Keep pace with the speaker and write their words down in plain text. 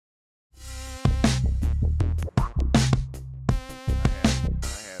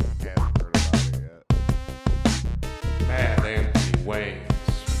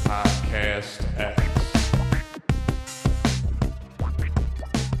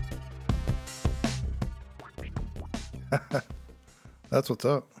That's what's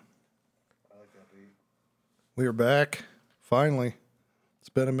up. I like that beat. We are back. Finally. It's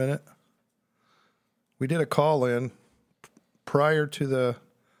been a minute. We did a call-in prior to the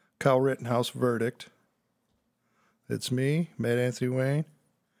Kyle Rittenhouse verdict. It's me, Matt Anthony Wayne.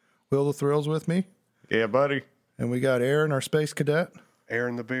 Will the Thrill's with me. Yeah, buddy. And we got Aaron, our space cadet.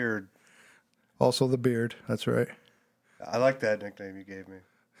 Aaron the Beard. Also the beard. That's right. I like that nickname you gave me.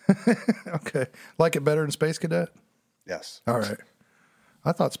 Okay. Like it better than space cadet? Yes. All right.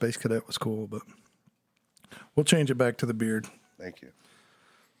 I thought space cadet was cool, but we'll change it back to the beard. Thank you.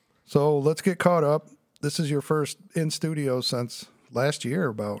 So let's get caught up. This is your first in studio since last year,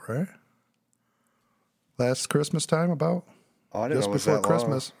 about, right? Last Christmas time, about? Oh, I didn't Just know it was before that long.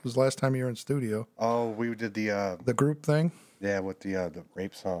 Christmas was the last time you were in studio. Oh, we did the The group thing. with the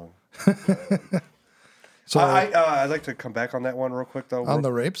rape song. So I'd like to come back on that one real quick though. on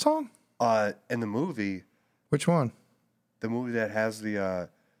the rape song? In the movie, Which one? the movie that has the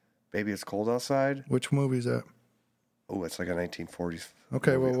Baby It's Cold Outside. Which movie is that? Oh, it's like a 1940s.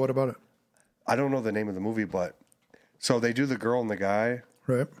 Okay, movie. well, what about it? I don't know the name of the movie, but so they do the girl and the guy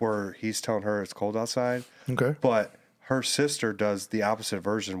Right. where he's telling her it's cold outside, Okay. but her sister does the opposite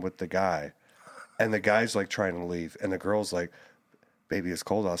version with the guy, and the guy's like trying to leave, and the girl's like, "Baby, it's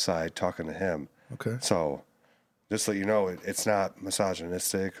cold outside," talking to him. Okay. So, just so you know, it's not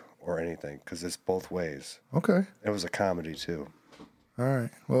misogynistic or anything because it's both ways. Okay. It was a comedy too. All right.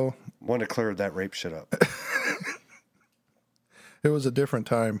 Well, Wanted to clear that rape shit up. it was a different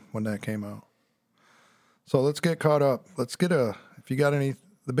time when that came out. So let's get caught up. Let's get if you got any,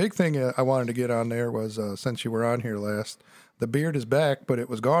 the big thing I wanted to get on there was, since you were on here last, the beard is back, but it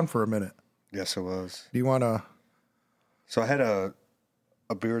was gone for a minute. Yes, it was. Do you want to, So I had a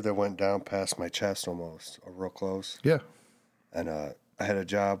beard that went down past my chest almost, or real close. yeah. And I had a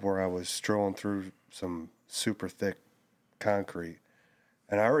job where I was strolling through some super thick concrete.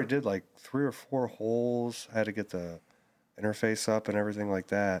 And I already did like 3 or 4 holes. I had to get the interface up and everything like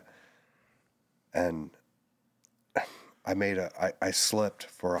that. And I slipped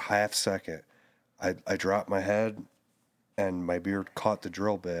for a half second. I dropped my head and my beard caught the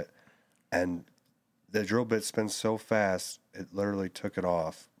drill bit. And the drill bit spins so fast, it literally took it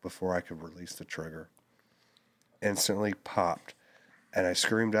off before I could release the trigger. Instantly popped. And I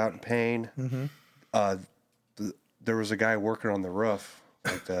screamed out in pain. Mm-hmm. There was a guy working on the roof,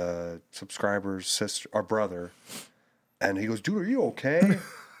 like the subscriber's sister or brother. And he goes, "Dude, are you okay?"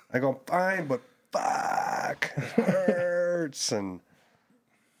 I go, "Fine, but fuck, it hurts." And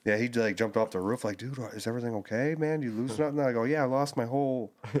yeah, he like jumped off the roof like, "Dude, is everything okay, man? You lose nothing?" I go, "Yeah, I lost my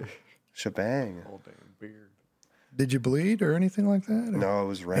whole shebang." Whole damn beard. Did you bleed or anything like that? Or- No, it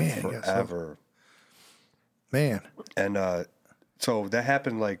was red Man, I guess so. forever. Man, And so that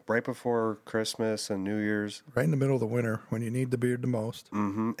happened like right before Christmas and New Year's. right in the middle of the winter when you need the beard the most.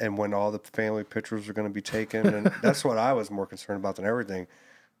 And when all the family pictures were going to be taken. And that's what I was more concerned about than everything.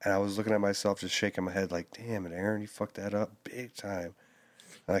 And I was looking at myself just shaking my head like, damn it, Aaron, you fucked that up big time.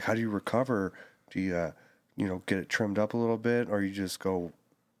 And like, how do you recover? Do you, get it trimmed up a little bit, or you just go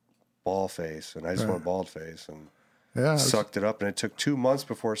bald face? And I just went bald face and Yeah. sucked it up. And it took 2 months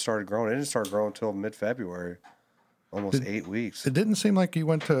before it started growing. It didn't start growing until mid-February, almost 8 weeks. It didn't seem like you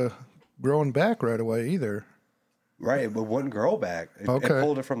went to growing back right away either. Right, it wouldn't grow back. It Okay.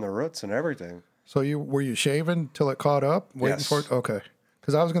 pulled it from the roots and everything. So were you shaving till it caught up, waiting Yes. for it? Okay,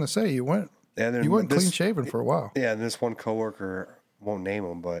 because I was going to say you went And then clean shaven for a while. Yeah, and this one coworker, won't name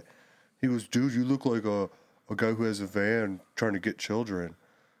him, but he was, "Dude, you look like a guy who has a van trying to get children."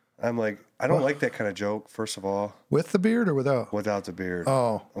 I'm like, I don't like that kind of joke, first of all, With the beard or without? without the beard.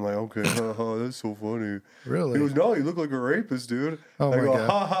 Oh, I'm like, okay, haha, that's so funny. really? He goes, "No, you look like a rapist, dude." Oh, I my go, God.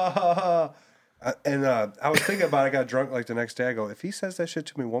 ha, ha, ha, ha. And I was thinking about it. I got drunk like the next day. I go, if he says that shit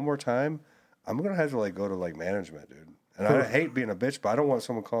to me one more time, I'm going to have to like go to like management, dude. And I hate being a bitch, but I don't want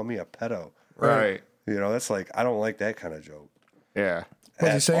someone calling me a pedo. Right. That's like, I don't like that kind of joke. Yeah. Was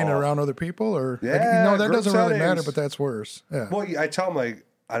he At saying it all. around other people or? Yeah, that group doesn't really matter, settings. but that's worse. Yeah. Well, I tell him like,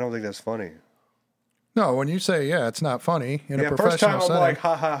 I don't think that's funny. No, when you say it's not funny in a First professional time I'm setting. like,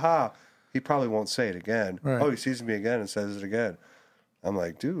 ha ha ha. He probably won't say it again. Right. Oh, he sees me again and says it again. I'm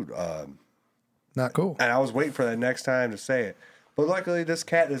like, dude. Not cool. And I was waiting for that next time to say it. But luckily, this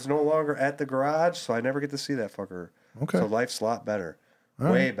cat is no longer at the garage, so I never get to see that fucker. Okay. So life's a lot better.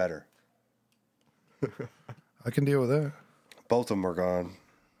 All Way right. better. I can deal with that. Both of them are gone.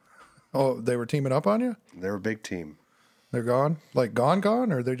 Oh, they were teaming up on you? They're a big team They're gone? Like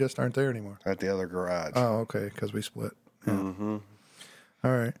gone, or they just aren't there anymore? at the other garage. Oh, okay, because we split. Yeah. Mm-hmm.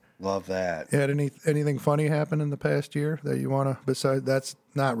 All right. Love that. You had anything funny happen in the past year that you want to, besides, that's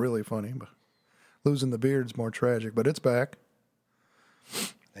not really funny, but Losing the beard's more tragic, but it's back.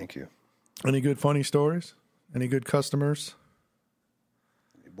 Thank you. Any good funny stories? Any good customers?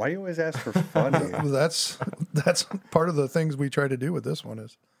 Why do you always ask for funny? That's part of the things we try to do with this one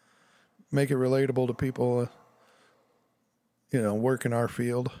is make it relatable to people, work in our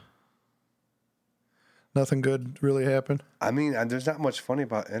field. Nothing good really happened. I mean, there's not much funny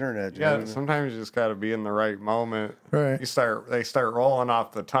about internet. Dude. Yeah, sometimes you just got to be in the right moment. Right. They start rolling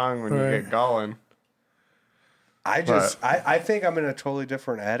off the tongue when you get going. I think I'm in a totally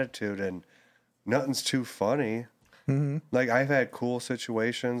different attitude, and nothing's too funny. Mm-hmm. Like, I've had cool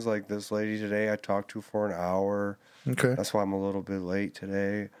situations, like this lady today I talked to for an hour. Okay. That's why I'm a little bit late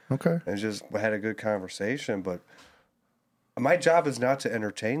today. Okay. And just had a good conversation, but my job is not to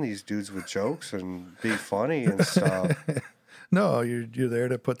entertain these dudes with jokes and be funny and stuff. No, you're there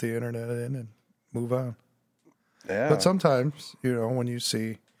to put the internet in and move on. Yeah. But sometimes, when you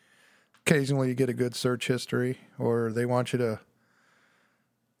see, occasionally you get a good search history, or they want you to,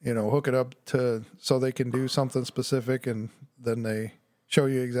 hook it up so they can do something specific, and then they show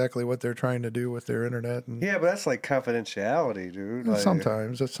you exactly what they're trying to do with their internet. And Yeah, but that's like confidentiality, dude. Like,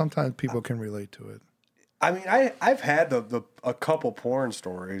 sometimes people can relate to it. I mean, I've had a couple porn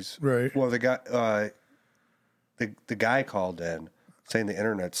stories. Right. Well, the guy called in saying the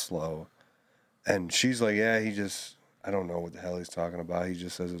internet's slow, and she's like, "Yeah, I don't know what the hell he's talking about. He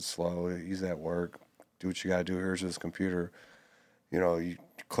just says it's slow. He's at work. Do what you got to do. Here's his computer. You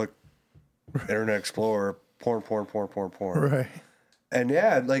click Internet Explorer, porn. Right. And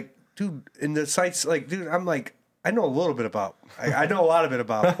yeah, like, dude, in the sites, like, dude, I'm like, I know a little bit about, I know a lot of it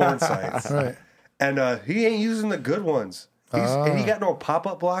about porn sites. Right. And he ain't using the good ones. And he got no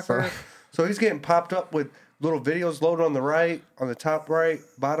pop-up blocker. So he's getting popped up with little videos loaded on the right, on the top right,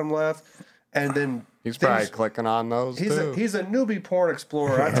 bottom left. And then He's probably clicking on those too. He's a newbie porn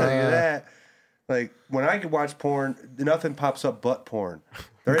explorer, I tell you that. Like, when I could watch porn, nothing pops up but porn.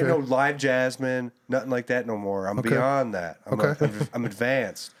 There ain't no live Jasmine, nothing like that no more. I'm beyond that. I'm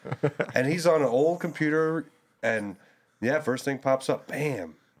advanced. And he's on an old computer, and yeah, first thing pops up,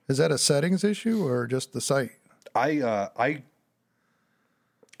 bam. Is that a settings issue or just the site? I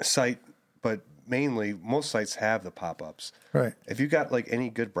site, but mainly most sites have the pop-ups. Right. If you got like any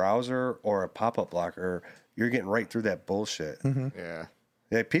good browser or a pop-up blocker, you're getting right through that bullshit. Mm-hmm.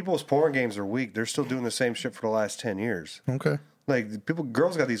 Yeah, people's porn games are weak. They're still doing the same shit for the last 10 years. Okay. Like,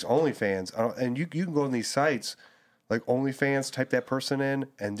 girls got these OnlyFans, and you can go on these sites like OnlyFans, type that person in,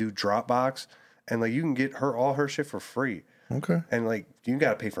 and do Dropbox, and like you can get all her shit for free. Okay. And like you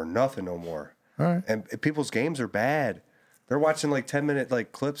got to pay for nothing no more. All right. And people's games are bad. They're watching like 10-minute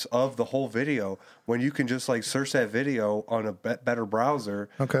like clips of the whole video when you can just like search that video on a better browser.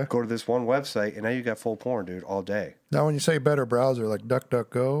 Okay. Go to this one website, and now you got full porn, dude, all day. Now, when you say better browser, like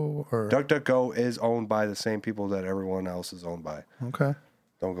DuckDuckGo or DuckDuckGo is owned by the same people that everyone else is owned by. Okay.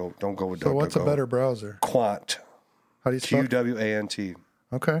 Don't go with DuckDuckGo. So what's a better browser? Quant. How do you spell? QWANT.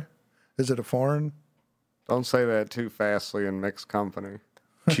 Okay. Is it a foreign? Don't say that too fastly in mixed company.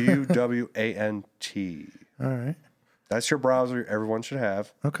 QWANT. All right. That's your browser everyone should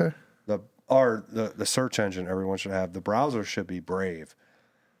have. Okay. The search engine everyone should have. The browser should be Brave.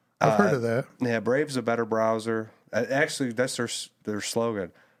 I've heard of that. Yeah, Brave's a better browser. Actually, that's their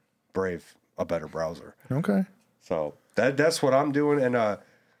slogan. Brave, a better browser. Okay. So that's what I'm doing. And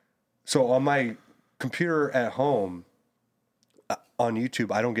so on my computer at home on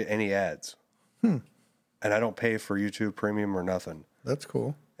YouTube, I don't get any ads. And I don't pay for YouTube Premium or nothing. That's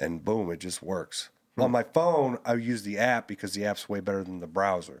cool. And boom, it just works. On my phone, I use the app because the app's way better than the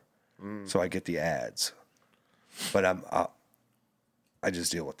browser. So I get the ads. But I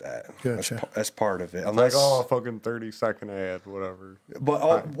just deal with that. Gotcha. That's part of it. Unless, like, a fucking 30-second ad, whatever.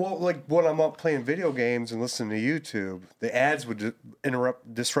 But like when I'm up playing video games and listening to YouTube, the ads would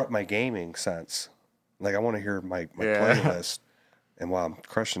disrupt my gaming sense. Like, I want to hear my playlist, and while I'm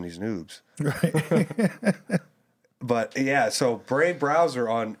crushing these noobs. Right. But yeah, so Brave browser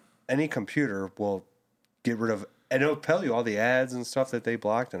on any computer will get rid of, and it'll tell you all the ads and stuff that they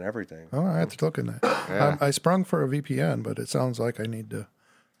blocked and everything. Oh, I have to look at that. Yeah. I sprung for a VPN, but it sounds like I need to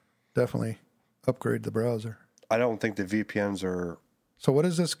definitely upgrade the browser. I don't think the VPNs are. So what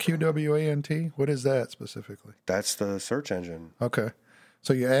is this QWANT? What is that specifically? That's the search engine. Okay.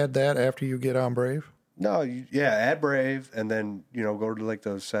 So you add that after you get on Brave? No, add Brave, and then go to like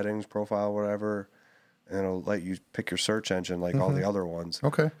the settings, profile, whatever, and it'll let you pick your search engine like all the other ones.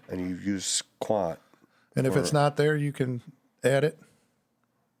 Okay. And you use Quant. And if it's not there, you can add it?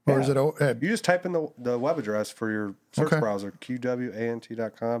 Or is it You just type in the web address for your search browser,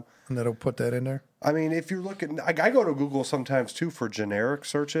 QWANT.com. And that'll put that in there? I mean, if you're looking, I go to Google sometimes too for generic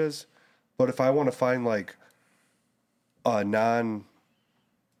searches. But if I want to find like a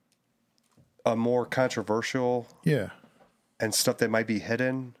more controversial Yeah. and stuff that might be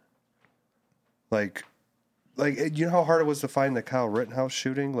hidden, like you know how hard it was to find the Kyle Rittenhouse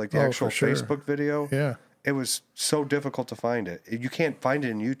shooting, like the Oh, actual for sure. Facebook video. Yeah. It was so difficult to find it. You can't find it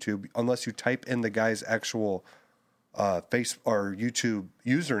in YouTube unless you type in the guy's actual face or YouTube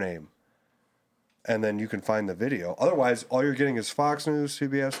username, and then you can find the video. Otherwise, all you're getting is Fox News,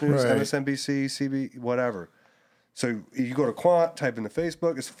 CBS News, Right. MSNBC, CB, whatever. So you go to Quant, type in the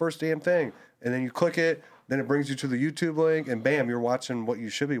Facebook, it's the first damn thing, and then you click it, then it brings you to the YouTube link, and bam, you're watching what you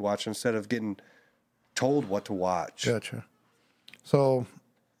should be watching instead of getting told what to watch. Gotcha. So,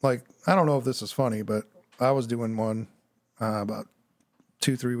 like, I don't know if this is funny, but I was doing one about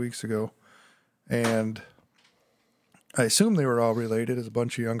 2-3 weeks ago, and I assume they were all related as a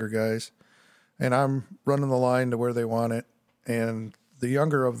bunch of younger guys, and I'm running the line to where they want it, and the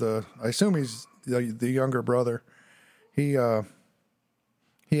younger of I assume he's the younger brother, he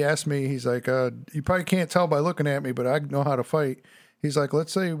asked me, he's like, you probably can't tell by looking at me, but I know how to fight. He's like,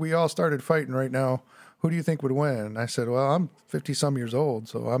 let's say we all started fighting right now. Who do you think would win? And I said, well, I'm 50-some years old,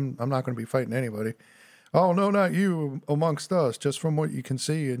 so I'm not going to be fighting anybody. Oh, no, not you, amongst us, just from what you can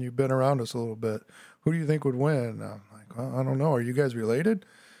see, and you've been around us a little bit. Who do you think would win? And I'm like, well, I don't know. Are you guys related?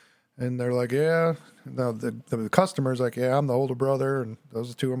 And they're like, yeah. Now, the customer's like, yeah, I'm the older brother, and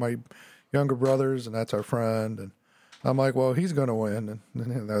those are two of my younger brothers, and that's our friend. And I'm like, well, he's going to win.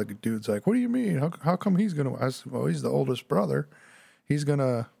 And the dude's like, what do you mean? How come he's going to win? I said, well, he's the oldest brother. He's going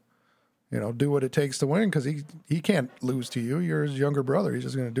to, do what it takes to win because he can't lose to you. You're his younger brother. He's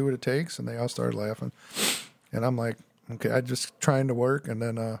just going to do what it takes. And they all started laughing. And I'm like, okay, I'm just trying to work. And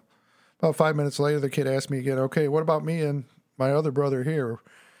then about 5 minutes later, the kid asked me again, okay, what about me and my other brother here?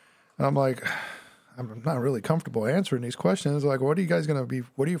 And I'm like, I'm not really comfortable answering these questions. Like, what are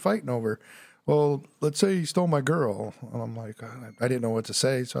you fighting over? Well, let's say he stole my girl. And I'm like, I didn't know what to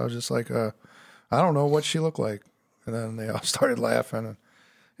say. So I was just like, I don't know what she looked like. And then they all started laughing and,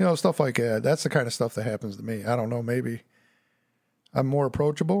 stuff like that. That's the kind of stuff that happens to me. I don't know. Maybe I'm more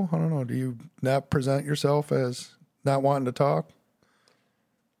approachable. I don't know. Do you not present yourself as not wanting to talk?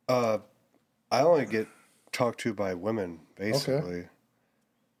 I only get talked to by women, basically.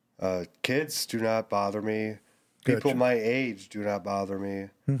 Okay. Kids do not bother me. People Gotcha. my age do not bother me.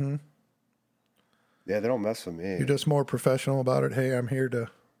 Mm-hmm. Yeah, they don't mess with me. You're just more professional about it. Hey, I'm here to.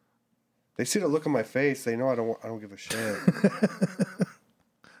 They see the look on my face. They know I don't give a shit.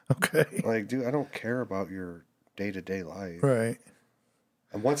 Okay. Like, dude, I don't care about your day-to-day life. Right.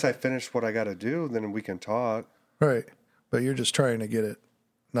 And once I finish what I got to do, then we can talk. Right. But you're just trying to get it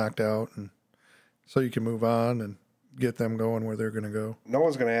knocked out and so you can move on and get them going where they're going to go. No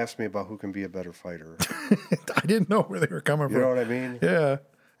one's going to ask me about who can be a better fighter. I didn't know where they were coming from. You know what I mean? Yeah.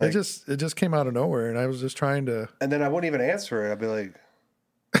 Like, it just came out of nowhere, and I was just trying to. And then I wouldn't even answer it. I'd be like,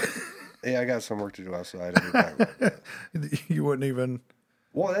 "Yeah, I got some work to do outside." You wouldn't even.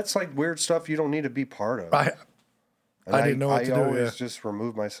 Well, that's like weird stuff you don't need to be part of. I didn't know what to do. I always Yeah. just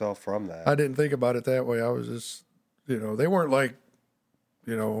remove myself from that. I didn't think about it that way. I was just, they weren't like,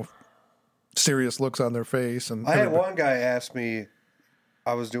 serious looks on their face. And I had one guy ask me,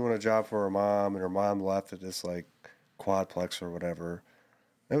 I was doing a job for her mom, and her mom left at this like quadplex or whatever.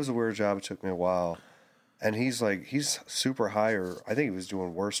 It was a weird job. It took me a while. And he's super higher. I think he was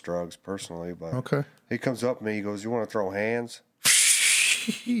doing worse drugs personally, but okay. He comes up to me, he goes, "You want to throw hands?"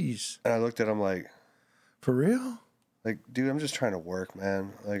 Jeez. And I looked at him like, for real? like, dude, I'm just trying to work,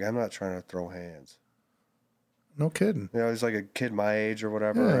 man. Like, I'm not trying to throw hands. No kidding. He's like a kid my age or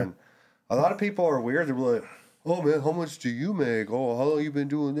whatever. Yeah. And a lot of people are weird. They're like, "Oh, man, how much do you make? Oh, how long you been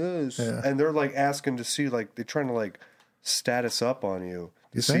doing this?" Yeah. And they're like asking to see, like, they're trying to like status up on you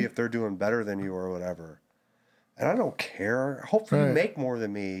to You see think? if they're doing better than you or whatever. And I don't care. Hopefully you Right. make more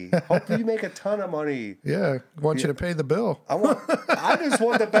than me. Hopefully you make a ton of money. Yeah. I want you to pay the bill. I just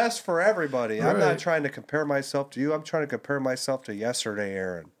want the best for everybody. I'm Right. not trying to compare myself to you. I'm trying to compare myself to yesterday,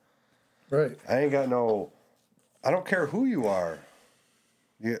 Aaron. Right. I don't care who you are.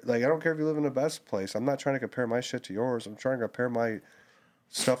 I don't care if you live in the best place. I'm not trying to compare my shit to yours. I'm trying to compare my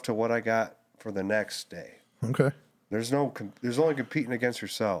stuff to what I got for the next day. Okay. There's only competing against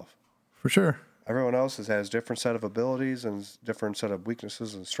yourself. For sure. Everyone else has different set of abilities and different set of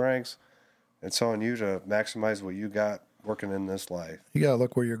weaknesses and strengths. It's on you to maximize what you got working in this life. You got to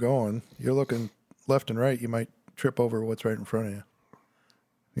look where you're going. You're looking left and right. You might trip over what's right in front of you.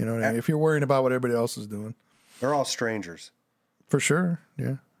 You know what I mean? If you're worrying about what everybody else is doing. They're all strangers. For sure.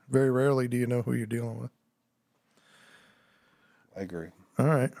 Yeah. Very rarely do you know who you're dealing with. I agree. All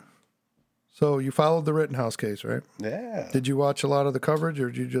right. So you followed the Rittenhouse case, right? Yeah. Did you watch a lot of the coverage, or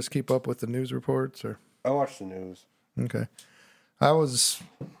did you just keep up with the news reports? Or I watched the news. okay, I was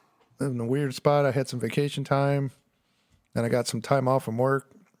in a weird spot. I had some vacation time, and I got some time off from work,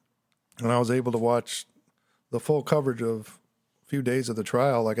 and I was able to watch the full coverage of a few days of the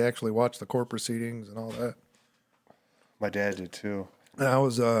trial. Like, actually watch the court proceedings and all that. My dad did too. And I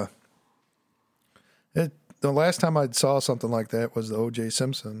was the last time I saw something like that was the O.J.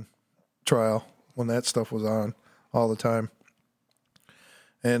 Simpson trial, when that stuff was on all the time.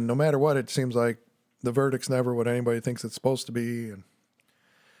 And no matter what, it seems like the verdict's never what anybody thinks it's supposed to be. And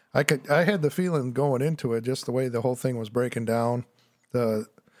I had the feeling going into it, just the way the whole thing was breaking down. And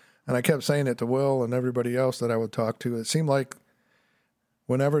I kept saying it to Will and everybody else that I would talk to. It seemed like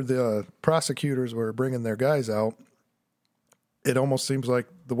whenever the prosecutors were bringing their guys out, it almost seems like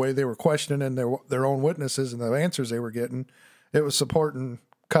the way they were questioning their own witnesses and the answers they were getting, it was supporting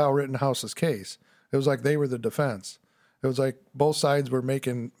Kyle Rittenhouse's case. It was like they were the defense. It was like both sides were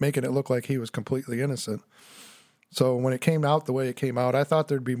making it look like he was completely innocent. So when it came out the way it came out, I thought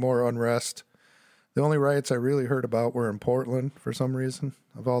there'd be more unrest. The only riots I really heard about were in Portland for some reason,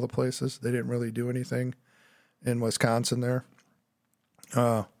 of all the places. They didn't really do anything in Wisconsin there.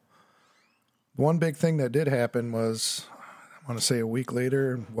 One big thing that did happen was, I want to say a week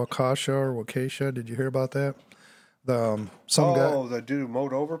later, in Waukesha. Did you hear about that? Some guy. The dude who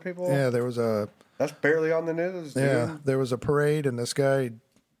mowed over people? Yeah, there was a. That's barely on the news, dude. Yeah, there was a parade, and this guy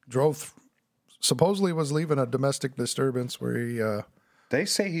supposedly was leaving a domestic disturbance where he. They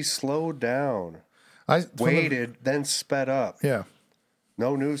say he slowed down, waited, then sped up. Yeah.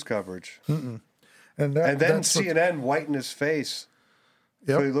 No news coverage. And then CNN whitened his face.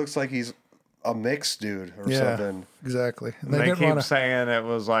 Yep. So he looks like he's a mixed dude or something. Exactly. And They keep saying it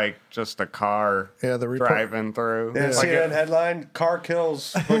was like just a car driving through. Yeah, like CNN headline, car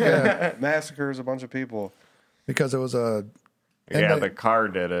kills, massacres a bunch of people. Because it was a... the car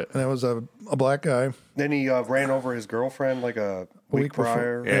did it. And it was a black guy. Then he ran over his girlfriend like a week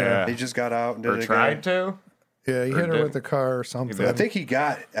prior. Yeah. He just got out and did it again. Tried to? Yeah, he hit her with the car or something. I think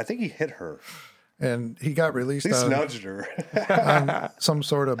he hit her. And he got released He nudged her. on some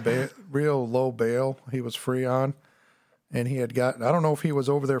sort of real low bail he was free on. And he had I don't know if he was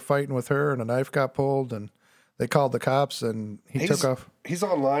over there fighting with her and a knife got pulled and they called the cops and he took off. He's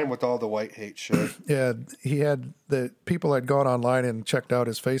online with all the white hate shit. Yeah, people had gone online and checked out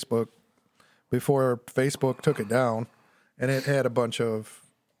his Facebook before Facebook took it down. And it had a bunch of,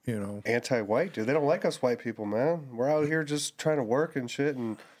 anti-white, dude. They don't like us white people, man. We're out here just trying to work and shit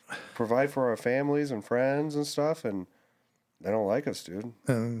and provide for our families and friends and stuff, and they don't like us, dude.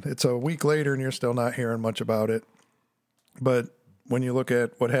 And it's a week later and you're still not hearing much about it. But when you look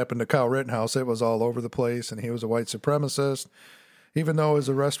at what happened to Kyle Rittenhouse, it was all over the place, and he was a white supremacist. Even though his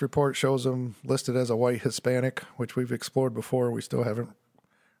arrest report shows him listed as a white Hispanic, which we've explored before, we still haven't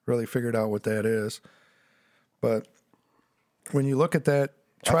really figured out what that is. But when you look at that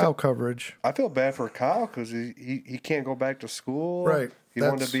trial coverage... I feel bad for Kyle because he can't go back to school. Right. He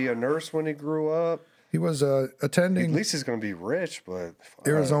wanted to be a nurse when he grew up. He was attending... At least he's going to be rich, but...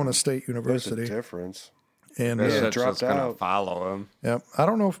 Arizona State University. There's a difference. And dropped out. Going to follow him. Yeah. I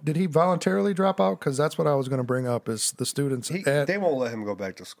don't know did he voluntarily drop out? Because that's what I was going to bring up is the students... They won't let him go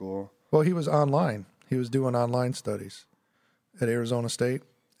back to school. Well, he was online. He was doing online studies at Arizona State.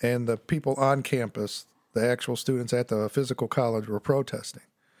 And the people on campus, the actual students at the physical college, were protesting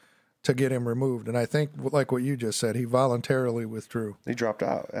to get him removed. And I think, like what you just said, he voluntarily withdrew. He dropped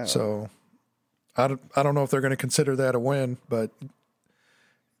out. Yeah. So I don't know if they're going to consider that a win, but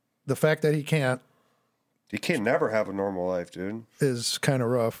the fact that he can't. You can never have a normal life, dude. Is kind of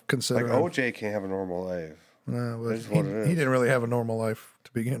rough considering. Like OJ can't have a normal life. He didn't really have a normal life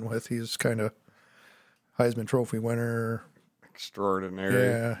to begin with. He's kind of Heisman Trophy winner. Extraordinary.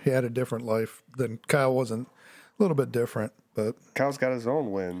 Yeah, he had a different life than Kyle. Wasn't a little bit different, but Kyle's got his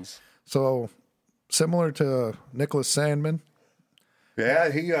own wins. So similar to Nicholas Sandman. Yeah,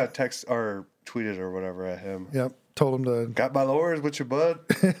 he texted or tweeted or whatever at him. Yep, told him to got my lawyers with you, bud.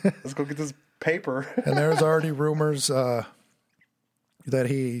 Let's go get this paper. And there's already rumors that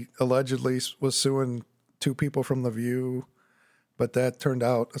he allegedly was suing two people from The View, but that turned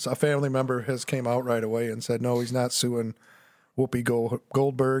out a family member came out right away and said no, he's not suing Whoopi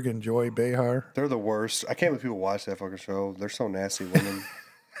Goldberg and Joy Behar. They're the worst. I can't believe people watch that fucking show. They're so nasty women.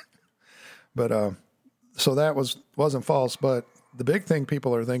 But so that wasn't false. But the big thing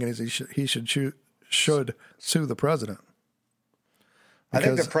people are thinking is he should sue the president. Because I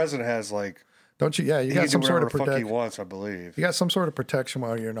think the president has don't you? Yeah, you got some sort of protection. He wants, I believe. You got some sort of protection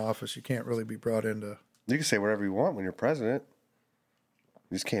while you're in office. You can't really be brought into. You can say whatever you want when you're president.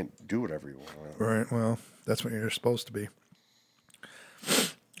 You just can't do whatever you want. Right. Well, that's what you're supposed to be.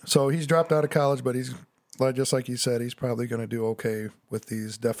 So he's dropped out of college, but he's, just like you said, he's probably going to do okay with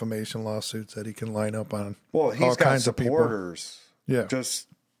these defamation lawsuits that he can line up on. Well, he's all got kinds supporters. Of people. Yeah. Just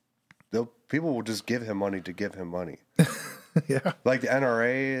people will just give him money to give him money. Yeah. Like the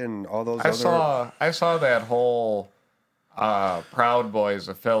NRA and all those I saw that whole Proud Boys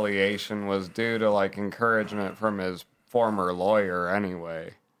affiliation was due to like encouragement from his former lawyer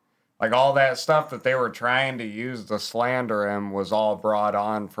anyway. Like all that stuff that they were trying to use to slander him was all brought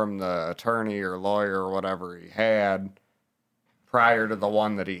on from the attorney or lawyer or whatever he had prior to the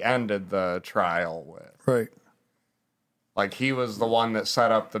one that he ended the trial with. Right. Like he was the one that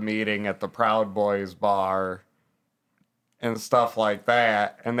set up the meeting at the Proud Boys bar and stuff like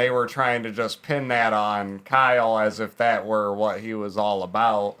that. And they were trying to just pin that on Kyle as if that were what he was all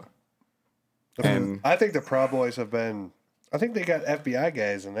about. And I think the Proud Boys have been... I think they got FBI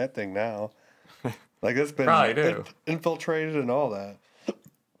guys in that thing now. Like it's been infiltrated and all that.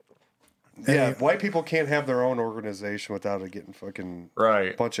 Yeah, white people can't have their own organization without it getting fucking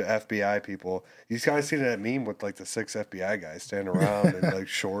bunch of FBI people. You guys seen that meme with like the 6 FBI guys standing around in like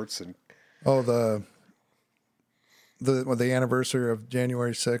shorts and the anniversary of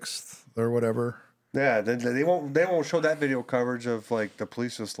January 6th or whatever. Yeah, they won't show that video coverage of like the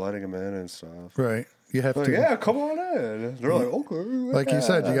police just letting them in and stuff. Right. You have to. Yeah, come on in. They're like, okay. Like you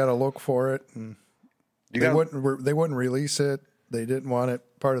said, you got to look for it, and they wouldn't release it. They didn't want it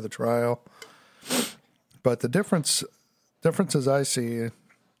part of the trial. But the differences I see,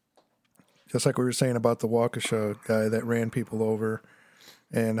 just like we were saying about the Waukesha guy that ran people over,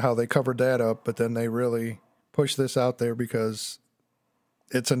 and how they covered that up, but then they really pushed this out there because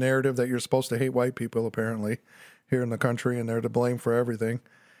it's a narrative that you're supposed to hate white people apparently here in the country, and they're to blame for everything.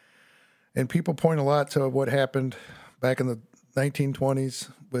 And people point a lot to what happened back in the 1920s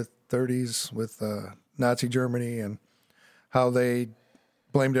with 30s with Nazi Germany and how they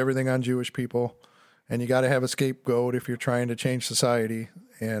blamed everything on Jewish people. And you got to have a scapegoat if you're trying to change society.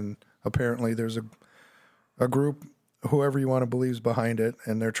 And apparently there's a group, whoever you want to believe, is behind it.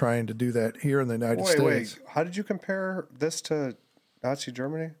 And they're trying to do that here in the United States. Wait, how did you compare this to Nazi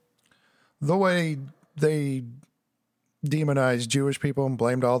Germany? The way they demonized Jewish people and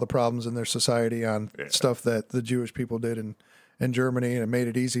blamed all the problems in their society on stuff that the Jewish people did in Germany, and it made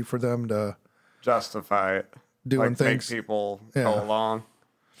it easy for them to justify it, doing things, make people go along.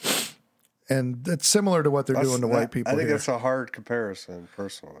 And it's similar to what they're doing to white people. I think here. That's a hard comparison,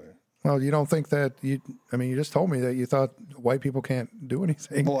 personally. Well, you don't think that you just told me that you thought white people can't do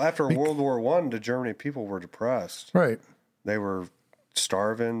anything. Well, after World War I, the German people were depressed. Right. They were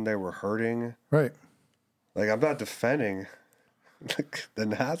starving. They were hurting. Right. Like, I'm not defending the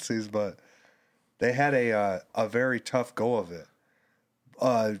Nazis, but they had a very tough go of it.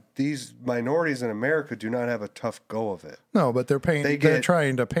 These minorities in America do not have a tough go of it. No, but they're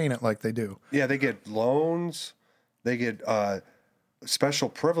trying to paint it like they do. Yeah, they get loans. They get special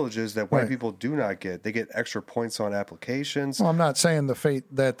privileges that white people do not get. They get extra points on applications. Well, I'm not saying the fate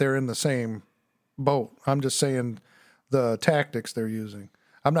that they're in the same boat. I'm just saying the tactics they're using.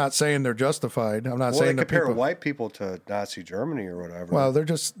 I'm not saying they're justified. I'm not saying they compare white people to Nazi Germany or whatever. Well, they're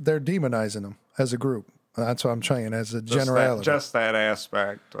demonizing them as a group. That's what I'm saying, as a generality. Just that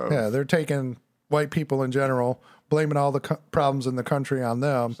aspect. Yeah, they're taking white people in general, blaming all the problems in the country on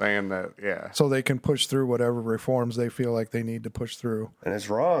them. Saying that, so they can push through whatever reforms they feel like they need to push through. And it's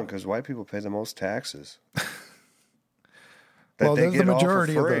wrong because white people pay the most taxes. Well, they're the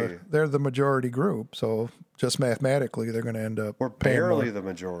majority they're the majority group, so just mathematically they're going to end up. We're barely the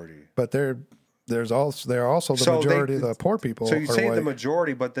majority, but they're also the majority of the poor people. So you say white. The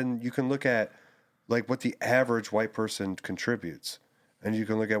majority, but then you can look at like what the average white person contributes, and you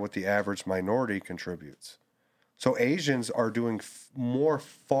can look at what the average minority contributes. So Asians are doing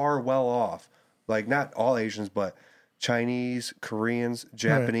far well off. Like not all Asians, but Chinese, Koreans,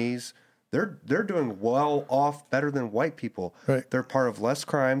 Japanese. Right. They're doing well off, better than white people. Right. They're part of less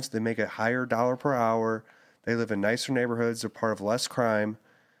crimes. They make a higher dollar per hour. They live in nicer neighborhoods. They're part of less crime,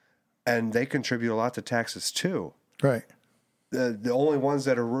 and they contribute a lot to taxes too. Right. The only ones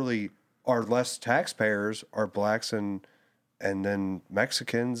that are less taxpayers are blacks and then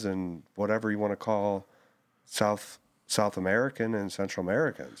Mexicans and whatever you want to call South American and Central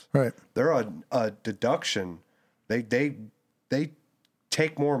Americans. Right. They're a deduction. They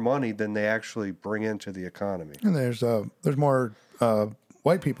take more money than they actually bring into the economy. And there's more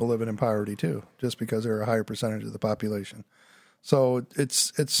white people living in poverty too, just because they're a higher percentage of the population. So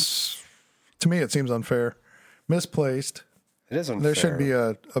it's to me it seems unfair, misplaced. It is unfair. There should be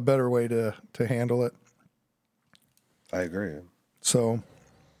a better way to handle it. I agree. So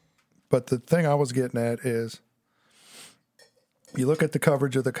But the thing I was getting at is you look at the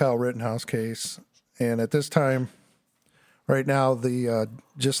coverage of the Kyle Rittenhouse case, and at this time, right now, the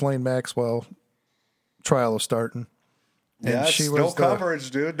Ghislaine Maxwell trial is starting. And Yeah, she still was coverage,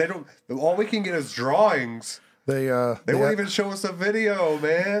 dude. They don't. All we can get is drawings. They won't even show us a video,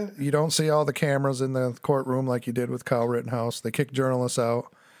 man. You don't see all the cameras in the courtroom like you did with Kyle Rittenhouse. They kick journalists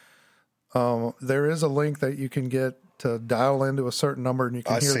out. There is a link that you can get to dial into a certain number and you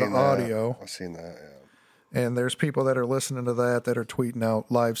can hear the audio. I've seen that, yeah. And there's people that are listening to that are tweeting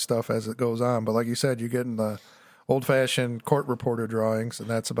out live stuff as it goes on. But like you said, you get in the old-fashioned court reporter drawings, and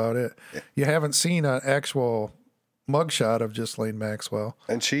that's about it. Yeah. You haven't seen an actual mugshot of Ghislaine Maxwell.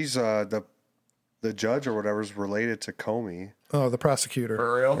 And she's the judge or whatever is related to Comey. Oh, the prosecutor.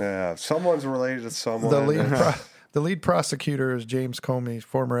 For real? Yeah, someone's related to someone. The lead prosecutor is James Comey,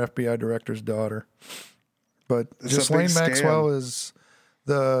 former FBI director's daughter. But Ghislaine Maxwell is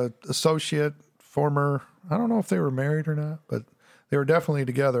the associate, former, I don't know if they were married or not, but they were definitely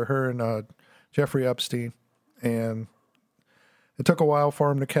together, her and Jeffrey Epstein. And it took a while for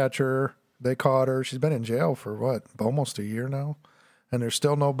them to catch her. They caught her. She's been in jail for almost a year now. And there's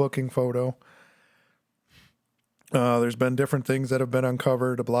still no booking photo. There's been different things that have been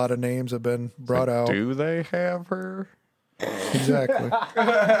uncovered. A lot of names have been brought out. Do they have her? Exactly.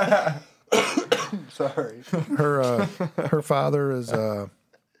 Sorry. Her father is a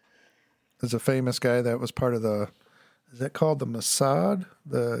famous guy that was part of is that called the Mossad,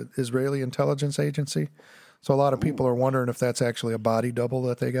 the Israeli intelligence agency? So a lot of people are wondering if that's actually a body double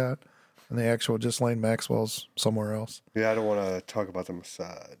that they got, and the actual Ghislaine Maxwell's somewhere else. Yeah, I don't want to talk about the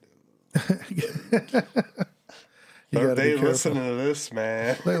Mossad. They listen to this,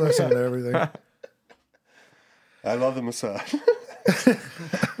 man. They listen to everything. I love the Mossad.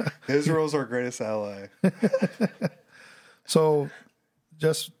 Israel's our greatest ally. So,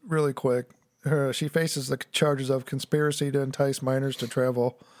 just really quick, she faces the charges of conspiracy to entice minors to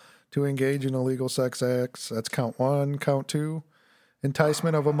travel to engage in illegal sex acts. That's count 1. Count 2,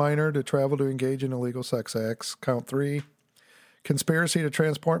 enticement of a minor to travel to engage in illegal sex acts. Count 3, conspiracy to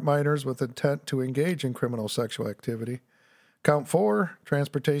transport minors with intent to engage in criminal sexual activity. Count 4,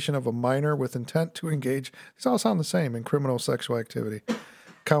 transportation of a minor with intent to engage. These all sound the same in criminal sexual activity.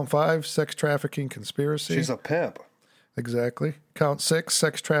 Count 5, sex trafficking conspiracy. She's a pimp. Exactly. Count 6,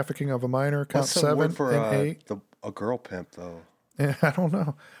 sex trafficking of a minor. Count What's the 7 word for, and 8. A girl pimp, though. Yeah, I don't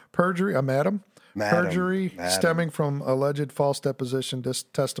know. Perjury, a madam. Perjury Madam. stemming from alleged false deposition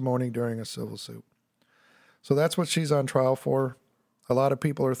testimony during a civil suit. So that's what she's on trial for. A lot of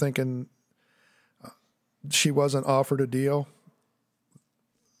people are thinking she wasn't offered a deal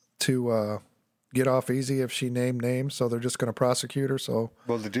to get off easy if she named names, so they're just going to prosecute her. So,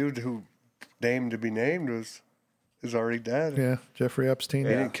 well, the dude who named to be named is already dead. Yeah, Jeffrey Epstein.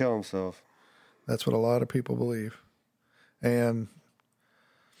 He didn't kill himself. That's what a lot of people believe. And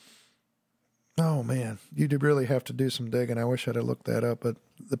oh man, you do really have to do some digging. I wish I'd have looked that up, but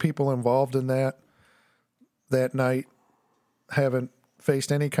the people involved in that night haven't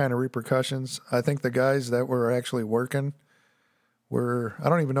faced any kind of repercussions. I think the guys that were actually working I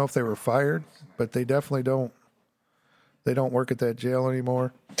don't even know if they were fired, but they definitely don't work at that jail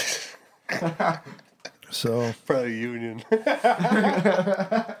anymore. So Probably union.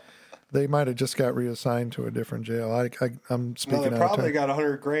 They might have just got reassigned to a different jail. I'm speaking No, they out of probably turn. got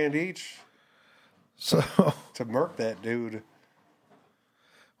 $100,000 each So, to murk that dude.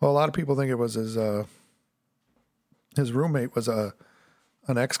 well, a lot of people think it was his roommate was an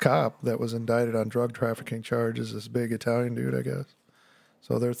ex-cop that was indicted on drug trafficking charges. This big Italian dude, I guess.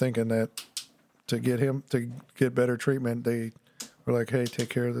 So they're thinking that to get better treatment, they were like, "Hey, take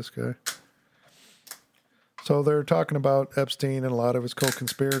care of this guy." So they're talking about Epstein and a lot of his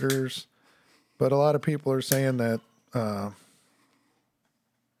co-conspirators, but a lot of people are saying that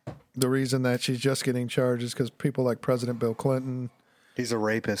the reason that she's just getting charged is because people like President Bill Clinton, He's a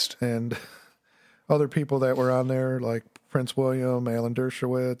rapist. and other people that were on there, like Prince William, Alan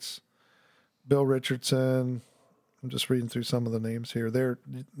Dershowitz, Bill Richardson. I'm just reading through some of the names here.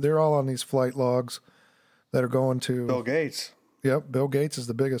 They're all on these flight logs that are going to Bill Gates. Yep, Bill Gates is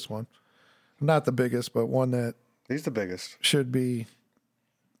the biggest one. Not the biggest, but one that He's the biggest. should be.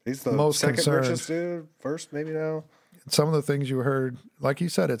 He's the most second concerned. richest dude. First, maybe now. Some of the things you heard, like you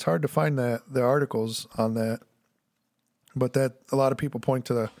said, it's hard to find the articles on that, but that a lot of people point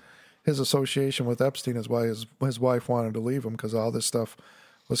to his association with Epstein is why his wife wanted to leave him, because all this stuff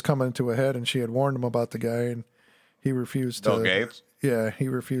was coming to a head, and she had warned him about the guy, and he refused to. Bill Gates? Yeah, he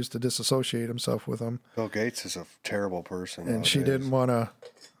refused to disassociate himself with him, Bill Gates is a terrible person. and she didn't want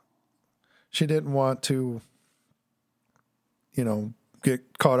to,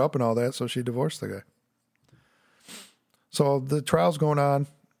 get caught up in all that, so she divorced the guy. So the trial's going on.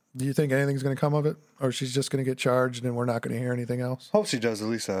 Do you think anything's going to come of it? Or she's just going to get charged and we're not going to hear anything else? Hope she does at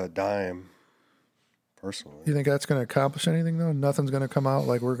least a dime, personally. You think that's going to accomplish anything, though? Nothing's going to come out?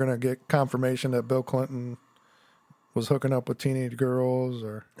 Like we're going to get confirmation that Bill Clinton was hooking up with teenage girls?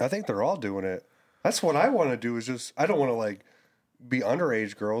 Or I think they're all doing it. That's what I want to do is just, I don't want to, like, be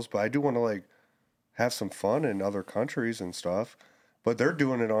underage girls, but I do want to, like, have some fun in other countries and stuff. But they're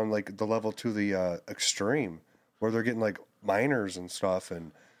doing it on, like, the level to the extreme, where they're getting, like, minors and stuff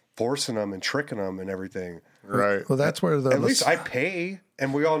and forcing them and tricking them and everything. Right. Well, that's where At least I pay,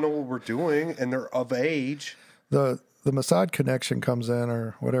 and we all know what we're doing, and they're of age. the Mossad connection comes in,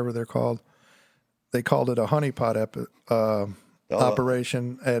 or whatever they're called. They called it a honeypot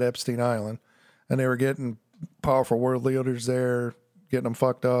operation at Epstein Island, and they were getting powerful world leaders there, getting them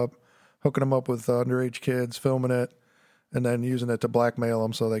fucked up, hooking them up with underage kids, filming it, and then using it to blackmail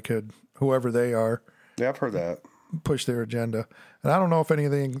them so they could, whoever they are, Yeah, I've heard that. push their agenda. And I don't know if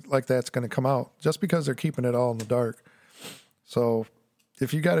anything like that's going to come out, just because they're keeping it all in the dark. So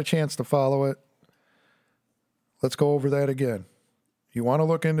if you got a chance to follow it, let's go over that again. You want to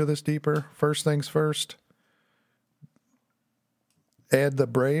look into this deeper? First things first, add the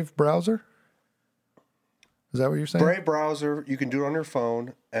Brave browser. Is that what you're saying? Brave browser, you can do it on your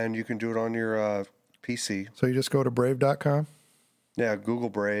phone, and you can do it on your PC. So you just go to brave.com? Yeah, Google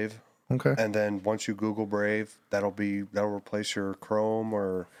Brave. Okay. And then once you Google Brave, that'll replace your Chrome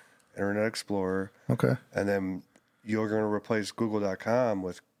or Internet Explorer. Okay. And then you're going to replace Google.com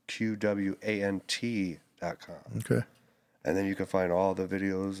with QWANT.com. Okay. And then you can find all the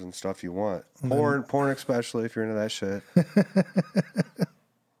videos and stuff you want. Porn especially, if you're into that shit.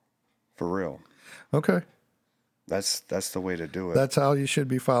 For real. Okay. That's the way to do it. That's how you should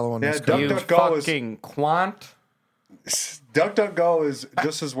be following Yeah, this. Duck- You DuckDuckGo is- fucking quant. DuckDuckGo is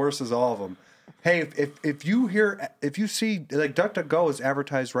just as worse as all of them. Hey, if you see, like, DuckDuckGo is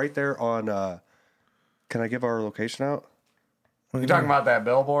advertised right there on, can I give our location out? You talking about that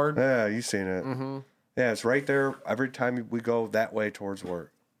billboard? Yeah, you've seen it. Mm-hmm. Yeah, it's right there every time we go that way towards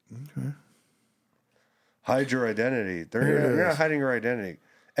work. Okay. Hide your identity. You're not hiding your identity.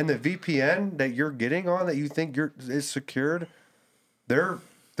 And the VPN that you're getting on that you think is secured, they're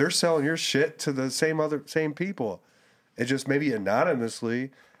selling your shit to the same people. It's just maybe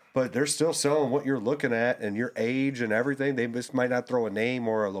anonymously, but they're still selling what you're looking at and your age and everything. They just might not throw a name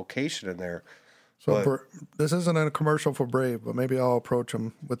or a location in there. So this isn't a commercial for Brave, but maybe I'll approach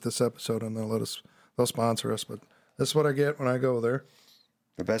them with this episode and they'll sponsor us. But this is what I get when I go there.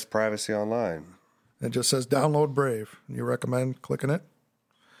 The best privacy online. It just says download Brave. You recommend clicking it?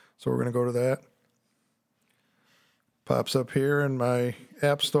 So we're going to go to that. Pops up here in my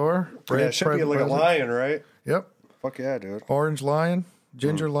app store. Yeah, it should be like a lion, right? Yep. Fuck yeah, dude. Orange lion,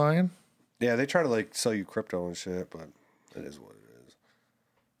 ginger lion. Yeah, they try to, like, sell you crypto and shit, but it is what it is.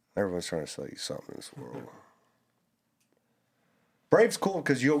 Everyone's trying to sell you something in this world. Brave's cool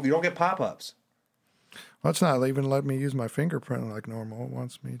because you don't get pop-ups. Well, it's not even letting me use my fingerprint like normal. It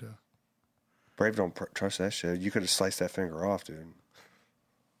wants me to. Brave don't trust that shit. You could have sliced that finger off, dude.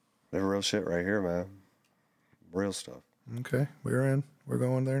 They're real shit right here, man. Real stuff. Okay, we're in. We're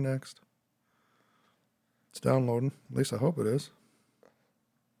going there next. It's downloading. At least I hope it is.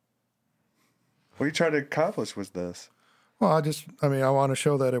 What are you trying to accomplish with this? Well, I want to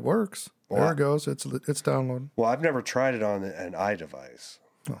show that it works. There Well, it goes. It's downloading. Well, I've never tried it on an iDevice.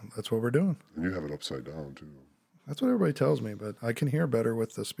 Well, that's what we're doing. And you have it upside down, too. That's what everybody tells me, but I can hear better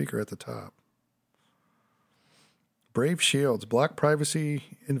with the speaker at the top. Brave Shields. Block privacy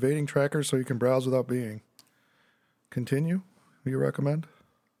invading trackers so you can browse without being. Continue? You recommend?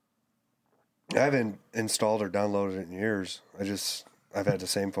 I haven't installed or downloaded it in years. I've had the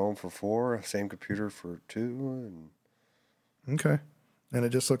same phone for 4, same computer for 2, and Okay. And it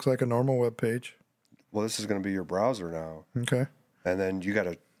just looks like a normal web page. well, this is going to be your browser now. Okay. And then you got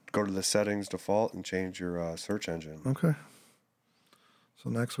to go to the settings default and change your search engine. Okay. So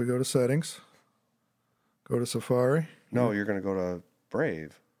next we go to settings. Go to Safari. No, you're going to go to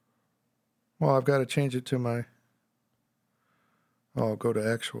Brave. Well, I've got to change it to my. Oh, go to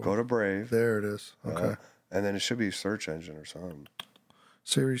actual. Go to Brave. There it is. Okay. And then it should be a search engine or something.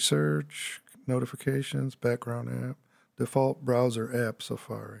 Siri search, notifications, background app, default browser app,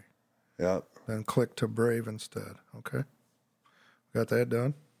 Safari. Yep. Then click to Brave instead. Okay. Got that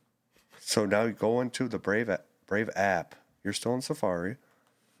done? So now you go into the Brave app. You're still in Safari.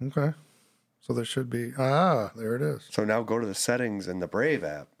 Okay. So there should be. There it is. So now go to the settings in the Brave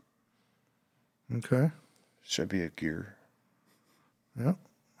app. Okay. Should be a gear. Yep.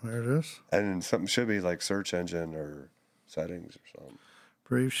 There it is. And then something should be like search engine or settings or something.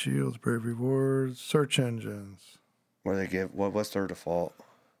 Brave Shields, Brave Rewards, search engines. Where they give what's their default?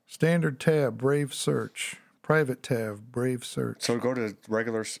 Standard tab, Brave Search. Private tab, Brave Search. So go to the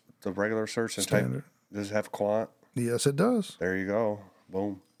regular search and Standard. type. Does it have quant? Yes, it does. There you go.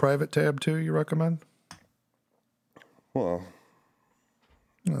 Boom. Private tab too, you recommend? Well,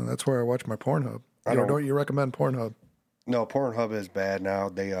 That's where I watch my Pornhub. I don't- Don't you recommend Pornhub? no, Pornhub is bad now.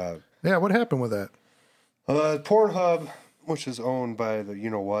 They Yeah, what happened with that? Pornhub, which is owned by the you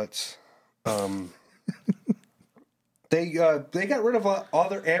know what's, they got rid of all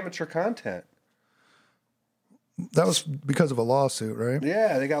their amateur content. That was because of a lawsuit, right?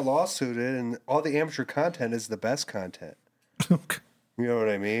 Yeah, they got lawsuited, and all the amateur content is the best content. Okay. You know what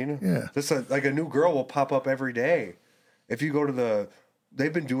I mean? Yeah. Like a new girl will pop up every day. If you go to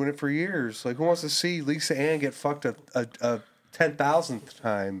they've been doing it for years. Like, who wants to see Lisa Ann get fucked a 10,000th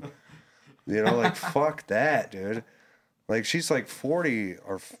time? You know, like, fuck that, dude. Like, she's like 40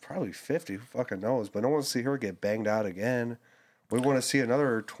 or probably 50, who fucking knows? But no one wants to see her get banged out again. We want to see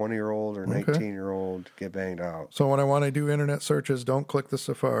another 20-year-old or 19-year-old get banged out. So when I want to do internet searches, don't click the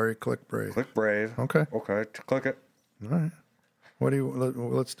Safari, click Brave. Click Brave. Okay. Okay, click it. All right.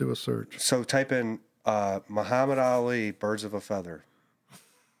 Let's do a search. So type in Muhammad Ali, Birds of a Feather,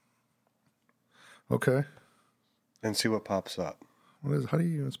 Okay. and see what pops up. How do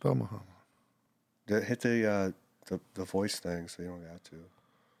you even spell Muhammad? Hit the voice thing so you don't got to.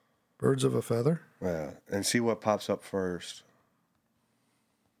 Birds of a feather? Yeah, and see what pops up first.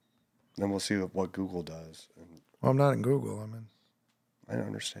 Then we'll see what Google does. And Well, I'm not in Google. I'm in. I don't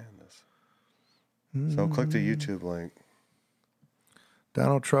understand this. So click the YouTube link.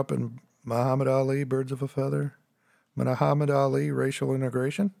 Donald Trump and Muhammad Ali, Birds of a Feather. Muhammad Ali, racial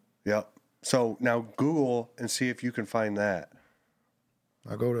integration. Yep. So now Google and see if you can find that.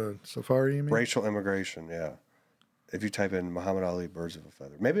 I'll go to Safari, you mean? Racial immigration, yeah. If you type in Muhammad Ali, Birds of a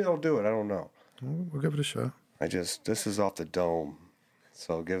Feather. Maybe they'll do it. I don't know. We'll give it a shot. This is off the dome.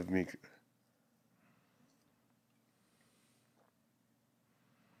 So give me.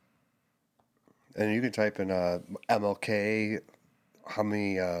 And you can type in MLK, how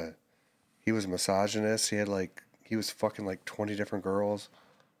many, he was a misogynist. He was fucking like 20 different girls.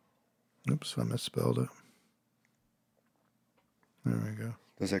 Oops, I misspelled it. There we go.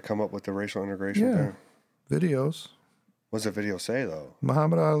 Does it come up with the racial integration Yeah. there? Videos. What's the video say, though?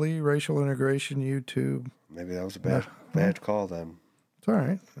 Muhammad Ali, racial integration, YouTube. Maybe that was a bad call then. It's all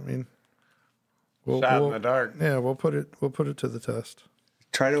right. I mean, Shot in the dark. Yeah, we'll put it to the test.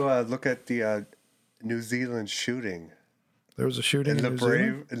 Try to look at the New Zealand shooting There was a shooting in in New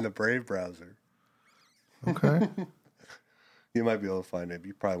Zealand? the Brave browser. Okay. You might be able to find it.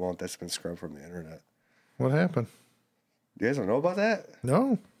 You probably won't. That's been scrubbed from the internet. What happened? You guys don't know about that?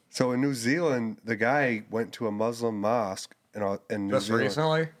 No. So in New Zealand, the guy went to a Muslim mosque in New Just Zealand.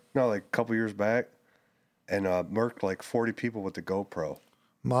 recently? No, like a couple years back, and murked like 40 people with the GoPro.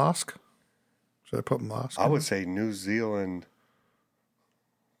 Mosque? Should I put mosque? I would say New Zealand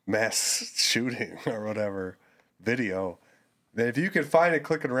mass shooting or whatever video. If you can find it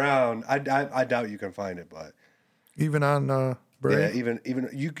clicking around, I doubt you can find it, but Even on Brave? yeah, even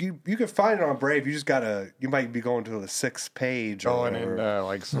you can find it on Brave. You just you might be going to the 6th page. Or Going whatever. into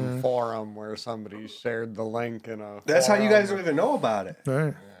like some forum where somebody shared the link in a. That's how you forum. guys don't even know about it. All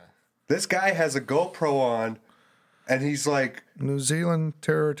right. This guy has a GoPro on, and he's like, New Zealand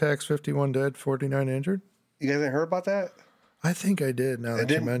terror attacks, 51 dead, 49 injured. "You guys ain't heard about that?" I think I did now I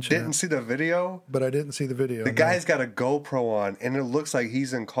that you mentioned didn't it. see the video. But I didn't see the video. The no. guy's got a GoPro on, and it looks like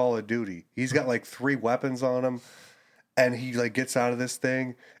he's in Call of Duty. He's got like 3 weapons on him, and he like gets out of this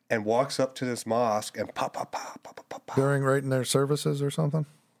thing and walks up to this mosque and pop, pop, pop, pop, pop, pop, pop. During right in their services or something?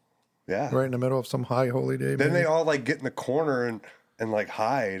 Yeah. Right in the middle of some high holy day? Then maybe? they all like get in the corner and like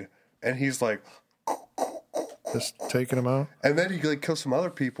hide, and he's like, Just taking them out? and then he like kills some other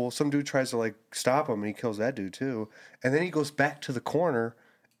people. Some dude tries to like stop him, and he kills that dude too. And then he goes back to the corner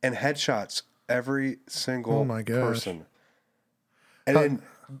and headshots every single Oh my gosh. person. And then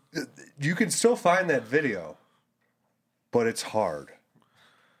you can still find that video, but it's hard.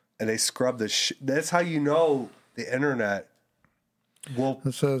 And they scrub the That's how you know the internet will.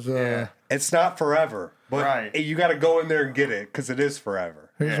 It says, It's not forever, but Right. you got to go in there and get it because it is forever.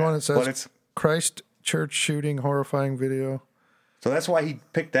 here's one that But says, it's Christ Church shooting, horrifying video. so that's why he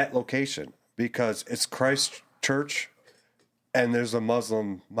picked that location, because it's Christ Church, and there's a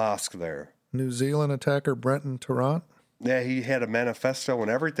Muslim mosque there. New Zealand attacker Brenton Tarrant. Yeah, he had a manifesto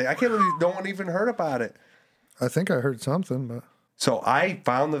and everything. I can't believe no one even heard about it. I think I heard something, but So I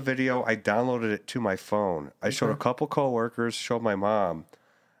found the video. I downloaded it to my phone. I showed a couple coworkers, showed my mom,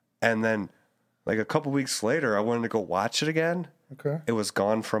 and then like a couple weeks later, I wanted to go watch it again, Okay. It was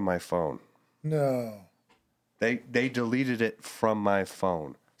gone from my phone. No. They deleted it from my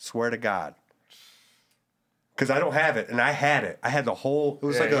phone. Swear to God. Because I don't have it, and I had it. I had the whole. It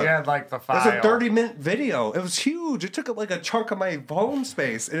was Yeah, like you had like the file. It was a 30-minute video. It was huge. It took up like a chunk of my phone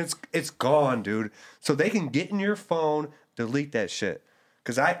space, and it's gone, dude. So they can get in your phone, delete that shit.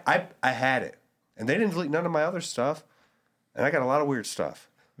 Because I had it, and they didn't delete none of my other stuff, and I got a lot of weird stuff.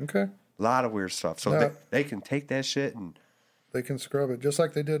 Okay. A lot of weird stuff. So No. they can take that shit and They can scrub it just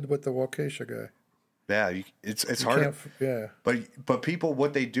like they did with the Waukesha guy. yeah, it's You hard. can't yeah. But people,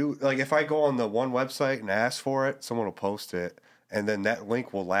 what they do, like if I go on the one website and ask for it, someone will post it, and then that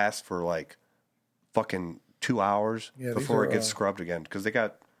link will last for like fucking 2 hours Yeah, these before are, it gets scrubbed again. Because they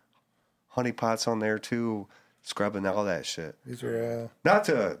got honeypots on there too, scrubbing all that shit. These are Not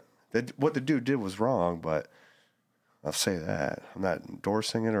to what the dude did was wrong, but I'll say that I'm not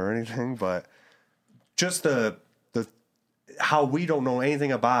endorsing it or anything, but just the how we don't know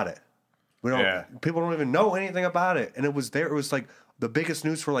anything about it. We don't. Yeah. People don't even know anything about it, and it was there. It was like the biggest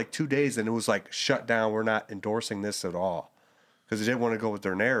news for like 2 days, and it was like shut down. We're not endorsing this at all because they didn't want to go with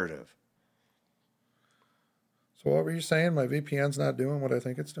their narrative. So what were you saying? My VPN's not doing what I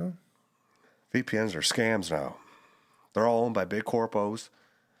think it's doing? VPNs are scams now. They're all owned by big corpos,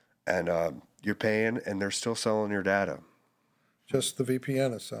 and you're paying, and they're still selling your data. Just the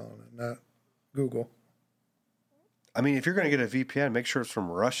VPN is selling it, not Google. I mean, if you're going to get a VPN, make sure it's from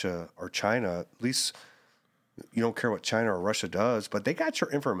Russia or China. At least you don't care what China or Russia does, but they got your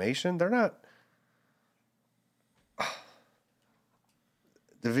information. They're not.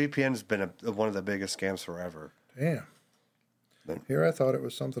 The VPN has been one of the biggest scams forever. Damn. Here I thought it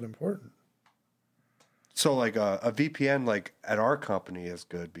was something important. So, like a VPN, like at our company, is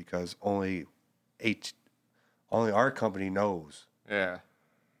good because only our company knows Yeah.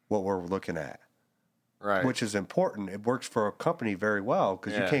 what we're looking at. Right. Which is important. It works for a company very well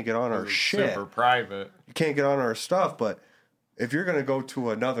because you Yeah, can't get on our it's shit. Super private. You can't get on our stuff. But if you're going to go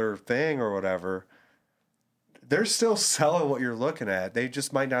to another thing or whatever, they're still selling what you're looking at. They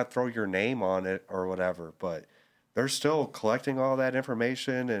just might not throw your name on it or whatever. But they're still collecting all that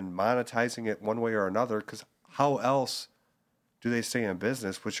information and monetizing it one way or another. Because how else do they stay in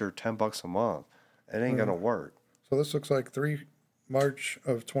business with your $10 a month? It ain't going to work. So this looks like March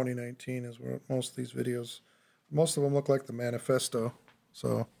of 2019 is where most of these videos, most of them look like the manifesto.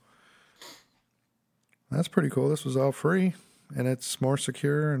 So that's pretty cool. This was all free and it's more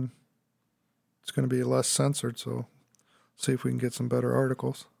secure and it's going to be less censored. So see if we can get some better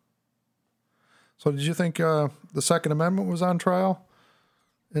articles. So did you think the Second Amendment was on trial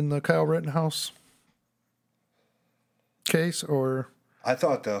in the Kyle Rittenhouse case or? I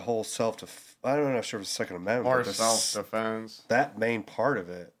thought the whole I don't know if it was Second Amendment. Or but the self-defense. that main part of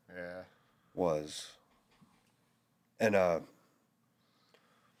it Yeah. was, and man,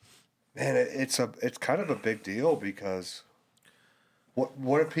 it's kind of a big deal because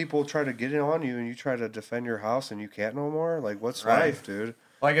what if people try to get in on you and you try to defend your house and you can't no more? Like, what's Right. life, dude?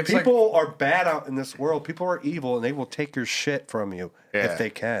 Like it's People are bad out in this world. People are evil and they will take your shit from you Yeah. if they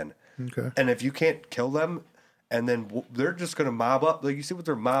can. Okay. And if you can't kill them, and then they're just going to mob up. Like, you see what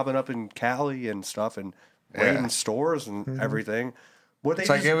they're mobbing up in Cali and stuff and raiding stores and everything. What they It's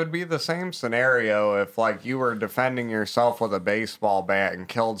like it would be the same scenario if like you were defending yourself with a baseball bat and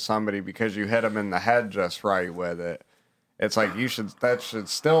killed somebody because you hit them in the head just right with it. It's like that should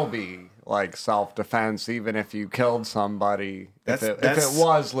still be like self-defense even if you killed somebody. If it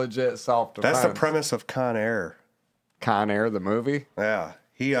was legit self-defense. That's the premise of Con Air. Con Air, the movie. Yeah.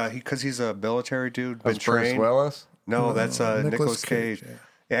 Because he's a military dude, been That's Bruce trained. Willis. No, that's Nicolas Cage.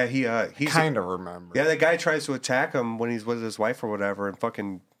 Yeah. Yeah, he's Kind of remember. Yeah, the guy tries to attack him when he's with his wife or whatever, and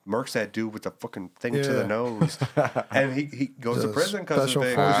fucking murks that dude with the fucking thing to the Yeah. nose. And he goes to The prison because of special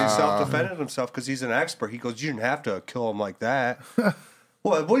it. 'Cause he forces. self-defended himself because he's an expert. He goes, you didn't have to kill him like that.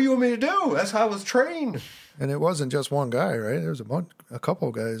 What do you want me to do? That's how I was trained. And it wasn't just one guy, right? There was a couple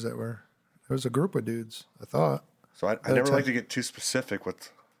of guys there was a group of dudes, I thought. So I never like to get too specific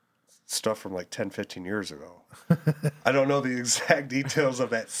with stuff from like 10, 15 years ago. I don't know the exact details of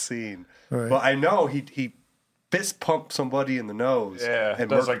that scene. Right. But I know he fist pumped somebody in the nose. Yeah, and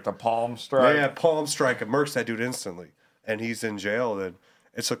does like the palm strike. Yeah, palm strike and murks that dude instantly. And he's in jail. And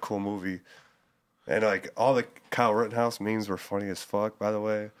it's a cool movie. And like all the Kyle Rittenhouse memes were funny as fuck, by the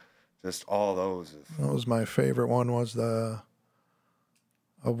way. Just all those. That was my favorite one was a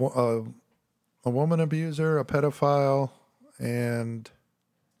woman abuser, a pedophile, and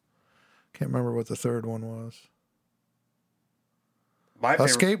can't remember what the third one was. My A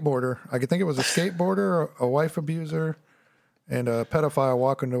favorite. skateboarder. I could think it was a skateboarder, a wife abuser, and a pedophile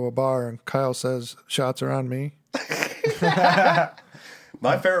walk into a bar, and Kyle says, "Shots are on me."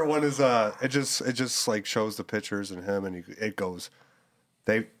 My favorite one is it just like shows the pictures and him, and it goes,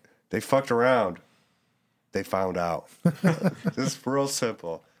 they fucked around, they found out. Just real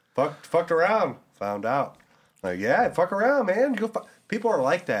simple. Fucked around, found out. Like, yeah, fuck around, man. People are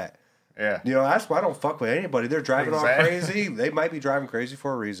like that. Yeah. You know, that's why I don't fuck with anybody. They're driving all Exactly. crazy. They might be driving crazy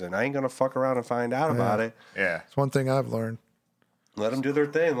for a reason. I ain't gonna fuck around and find out about it. Yeah. It's one thing I've learned. Let them do their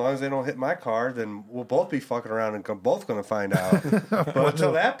thing. As long as they don't hit my car, then we'll both be fucking around and both gonna find out. But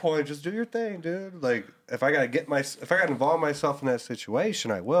until that point, just do your thing, dude. Like, if I gotta involve myself in that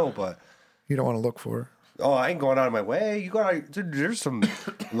situation, I will. But You don't want to look for it. oh, I ain't going out of my way. You gotta. Dude, there's some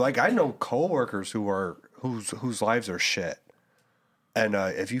like I know coworkers whose lives are shit, and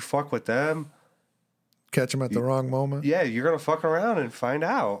if you fuck with them, Catch them at the wrong moment. yeah, you're gonna fuck around and find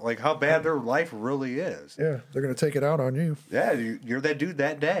out like how bad their life really is. Yeah, they're going to take it out on you. Yeah, you're that dude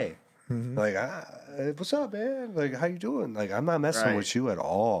that day. Like, what's up, man? Like, how you doing? Like, I'm not messing Right. with you at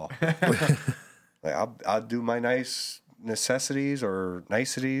all. Like, I'll do my nice necessities or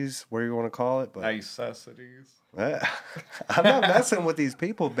niceties, whatever you want to call it. But Necessities. I'm not messing with these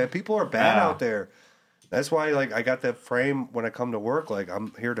people. Man, people are bad No. out there. That's why, like, I got that frame when I come to work. Like,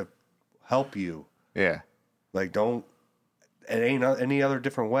 I'm here to help you. Yeah. Like, don't. It ain't any other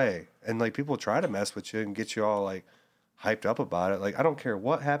different way. And like, people try to mess with you and get you all like hyped up about it. Like, I don't care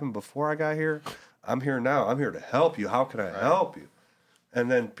what happened before I got here. I'm here now. I'm here to help you. How can I help you? And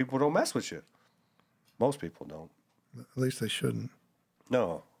then people don't mess with you. Most people don't. At least they shouldn't.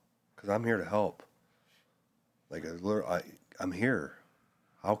 No, because I'm here to help. Like, I'm here.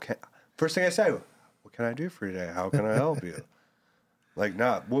 First thing I say, what can I do for you today? How can I help you? Like,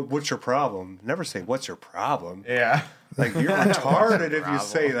 not, what's your problem? Never say, what's your problem? Yeah. Like, you're retarded if you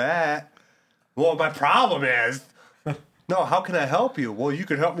say that. Well, my problem is, no, how can I help you? Well, you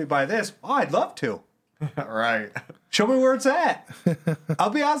can help me by this. Oh, I'd love to. Right. Show me where it's at. I'll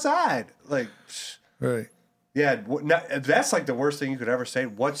be outside. Like, Right. yeah, that's like the worst thing you could ever say.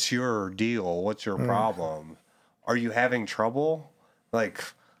 What's your deal? What's your problem? Are you having trouble? Like,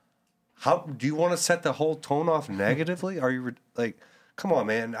 how do you want to set the whole tone off negatively? Are you like, come on,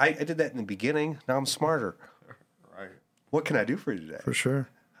 man? I did that in the beginning. Now I'm smarter. Right. What can I do for you today? For sure.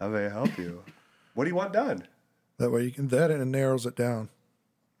 How may I help you? What do you want done? That way you can, that and it narrows it down.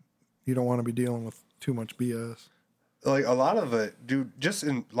 You don't want to be dealing with too much BS. Like, a lot of it, dude, just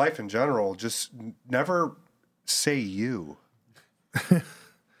in life in general, just never say you.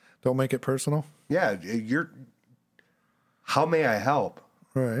 Don't make it personal. Yeah, how may I help?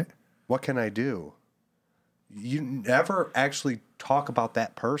 Right. What can I do? You never actually talk about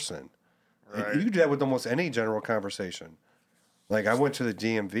that person. Right. You do that with almost any general conversation. Like, I went to the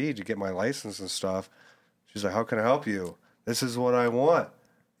DMV to get my license and stuff. She's like, how can I help you? This is what I want.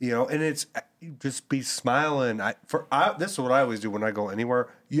 You know, and it's just be smiling. This is what I always do when I go anywhere.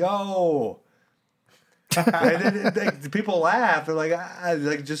 Yo. And then people laugh. They're like,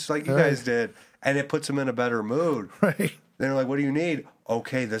 like just like you guys did. And it puts them in a better mood. Right. They're like, what do you need?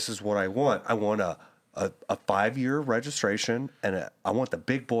 Okay, this is what I want. I want a 5-year registration, and I want the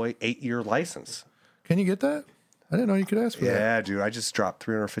big boy 8-year license. Can you get that? I didn't know you could ask for that. Yeah, dude, I just dropped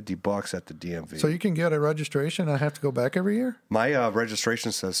 $350 at the DMV. So you can get a registration and I have to go back every year? My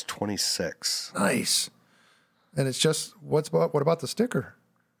registration says 26. Nice. And it's just, what about the sticker?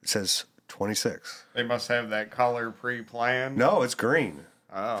 It says 26. They must have that color pre-planned. No, it's green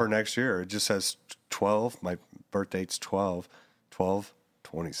Oh. for next year. It just says 12. My birth date's 12,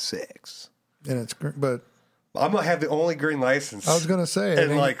 26. And it's, but I'm going to have the only green license I was going to say,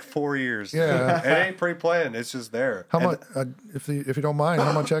 in like 4 years. Yeah. It ain't pre-planned. It's just there. how And much, if you don't mind,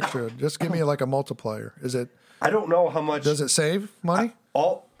 how much extra? Just give me like a multiplier. Is it, I don't know how much. does it save money?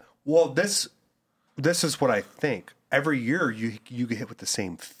 Well, this is what I think. Every year you get hit with the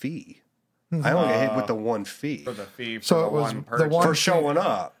same fee. I only get hit with the one fee For the fee for So the it was one the purchase. one- for showing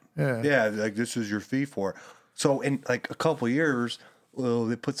up. Yeah. Like, this is your fee for it. So in like a couple of years, well,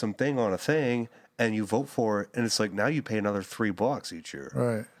 they put some thing on a thing and you vote for it, and it's like now you pay another $3 each year.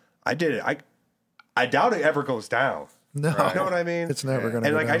 Right. I did it. I doubt it ever goes down. No. You know what I mean? It's never going to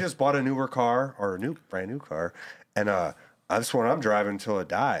And go like, down. I just bought a newer car or brand new car, and that's what I'm driving until it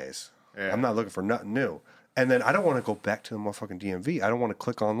dies. Yeah. I'm not looking for nothing new. And then I don't want to go back to the motherfucking DMV. I don't want to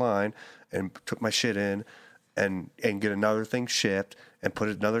click online and put my shit in and get another thing shipped and put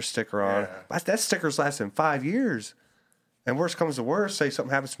another sticker on. Yeah. That sticker's lasting 5 years. And worst comes to worst, say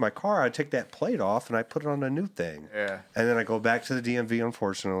something happens to my car, I take that plate off and I put it on a new thing. Yeah. And then I go back to the DMV,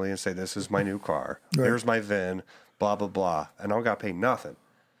 unfortunately, and say, this is my new car. Right. Here's my VIN, blah, blah, blah. And I don't got to pay nothing.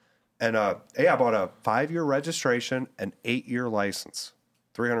 And hey, I bought a 5-year registration and 8-year license,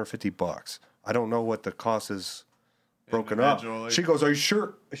 $350. I don't know what the cost is broken up. Individually. She goes, "Are you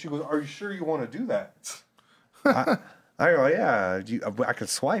sure?" She goes, "Are you sure you want to do that?" I go, "Yeah, I can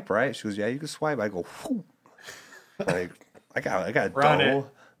swipe, right?" She goes, "Yeah, you can swipe." I go, "Whew." Like, I got Run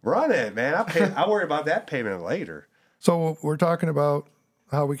dough. Run it, man. I'll worry about that payment later. So we're talking about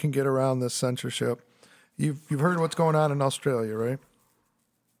how we can get around this censorship. You've heard what's going on in Australia, right?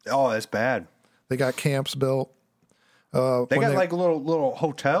 Oh, that's bad. They got camps built. They when got like little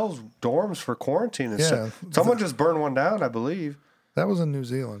hotels, dorms for quarantine and Yeah. stuff. Someone just burned one down, I believe. that was in New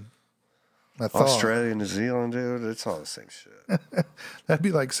Zealand. I thought Australia, New Zealand, dude, it's all the same shit. that'd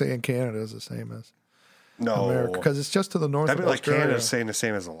be like saying Canada is the same as No, America because it's just to the north that'd of be like Australia. Canada saying the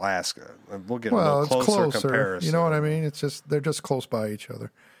same as Alaska. We'll get Well, a it's little closer closer. comparison. You know what I mean? It's just they're just close by each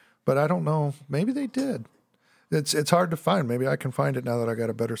other. But I don't know. Maybe they did. It's hard to find. Maybe I can find it now that I got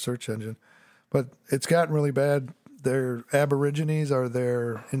a better search engine. But it's gotten really bad. Their Aborigines are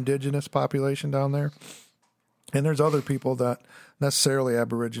their indigenous population down there. And there's other people that necessarily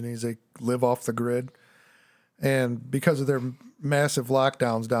Aborigines. They live off the grid. And because of their massive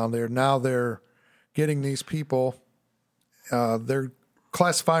lockdowns down there, now they're getting these people, they're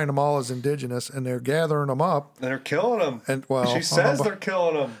classifying them all as indigenous, and they're gathering them up. They're killing them. And well, She says they're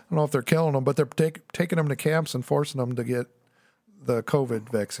killing them. I don't know if they're killing them, but they're taking them to camps and forcing them to get the COVID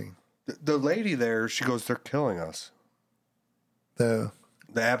vaccine. The lady there, she goes, "They're killing us." The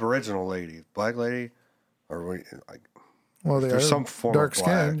The Aboriginal lady, black lady, or we like. well, they There's are some form dark of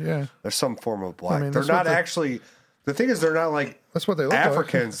black. skinned. Yeah, There's some form of black. mean, they're that's what not the- actually. The thing is, they're not like that's what they look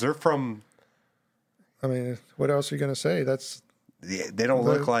Africans. They're from. like. I mean, what else are you going to say? That's They don't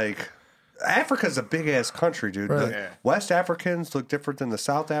look like. Africa's a big ass country, dude. Right. The Yeah. West Africans look different than the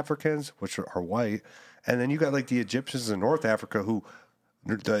South Africans, which are white, and then you got like the Egyptians in North Africa who,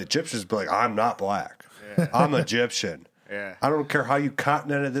 the Egyptians be like, "I'm not black. I'm Egyptian. Yeah. I don't care how you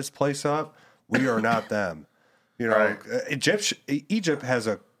continented this place up. We are not them." You know, Right. Egypt has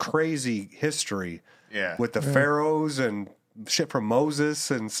a crazy history. Yeah. With the pharaohs and shit from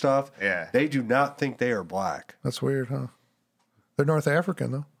Moses and stuff. Yeah. They do not think they are black. that's weird, huh? They're North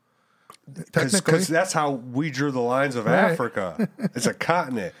African though. Because Technically, that's how we drew the lines of Right. Africa. It's a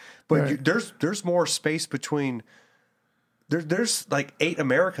continent, but Right. there's more space between. There's like 8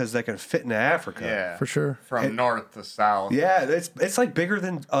 Americas that can fit into Africa. Yeah. for sure. From north to south. Yeah, it's like bigger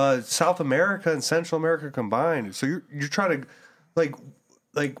than South America and Central America combined. So you're trying to like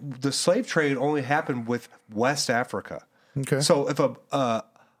the slave trade only happened with West Africa. Okay. So if a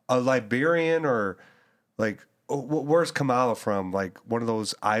Liberian or like where's Kamala from? Like one of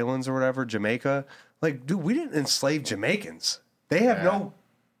those islands or whatever, Jamaica. Like, dude, we didn't enslave Jamaicans. They have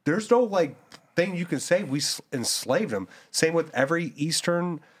there's no like thing you can say we enslaved them. Same with every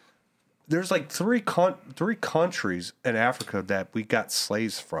Eastern. There's like three countries in Africa that we got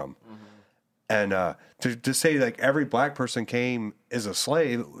slaves from. And to say like every black person came as a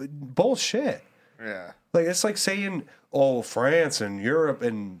slave, bullshit. Yeah. Like it's like saying, "Oh, France and Europe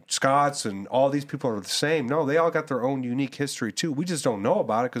and Scots and all these people are the same." No, they all got their own unique history too. We just don't know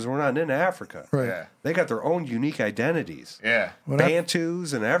about it because we're not in Africa. Right. Yeah. They got their own unique identities, Yeah.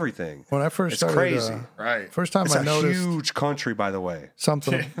 Bantus and everything. When I first It's started, crazy. Right. first time It's I a noticed huge country, by the way.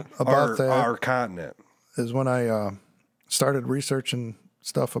 something about that Our continent. is when I started researching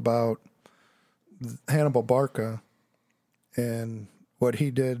stuff about Hannibal Barca and what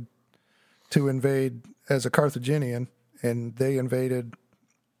he did to invade as a Carthaginian, and they invaded.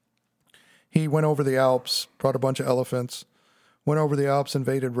 He went over the Alps, brought a bunch of elephants, went over the Alps,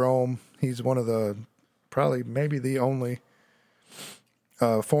 invaded Rome. He's one of the, probably maybe the only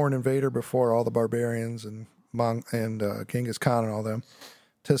foreign invader before all the barbarians and Genghis Khan and all them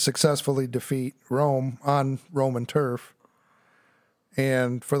to successfully defeat Rome on Roman turf.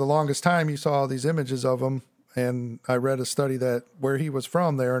 And for the longest time, you saw all these images of him. And I read a study that where he was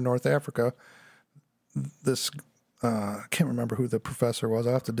from there in North Africa, this, I can't remember who the professor was.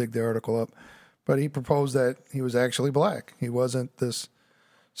 I'll have to dig the article up. But he proposed that he was actually black. He wasn't this,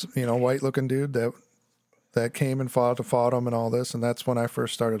 white looking dude that came and fought him and all this. And that's when I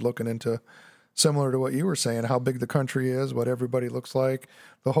first started looking into, similar to what you were saying, how big the country is, what everybody looks like,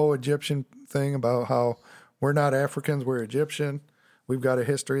 the whole Egyptian thing about how we're not Africans, we're Egyptian. We've got a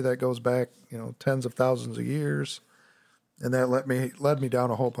history that goes back, tens of thousands of years. And that led me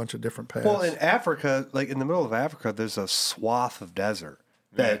down a whole bunch of different paths. Well, in Africa, like in the middle of Africa, there's a swath of desert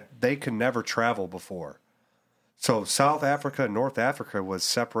that they could never travel before. So South Africa and North Africa was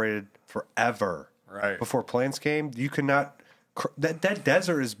separated forever. Right. Before planes came, you could not. That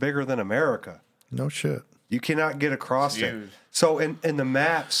desert is bigger than America. No shit. You cannot get across it. huge. So in the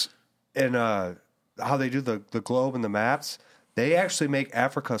maps and how they do the globe and the maps, they actually make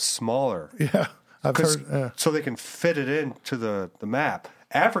Africa smaller. Yeah. I've heard. Yeah. So they can fit it into the map.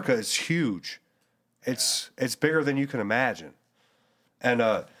 Africa is huge. It's bigger than you can imagine. And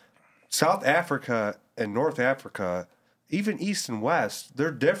South Africa and North Africa, even East and West,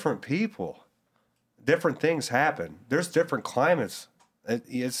 they're different people. Different things happen. There's different climates.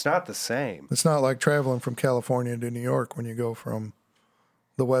 It's not the same. It's not like traveling from California to New York when you go from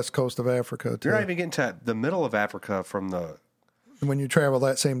the west coast of Africa to You're not even getting to the middle of Africa from the... when you travel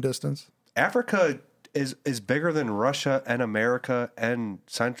that same distance. Africa is bigger than Russia and America and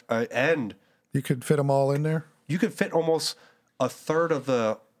You could fit them all in there. you could fit almost a third of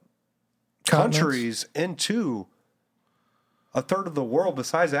the Continents? countries into a third of the world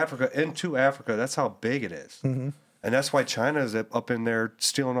besides Africa into Africa. That's how big it is. Mm-hmm. And that's why China is up in there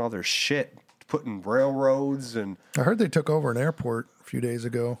stealing all their shit, putting railroads and... I heard they took over an airport a few days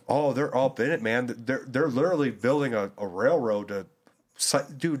ago. Oh, they're all in it, man. They're literally building a railroad to...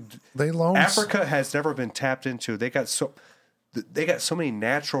 Dude, They loaned Africa has never been tapped into. They got so many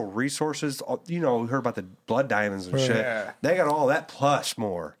natural resources. You know, we heard about the blood diamonds and shit. Yeah. They got all that plus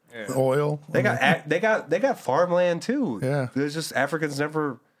more. oil. They got farmland too. Yeah. There's just Africans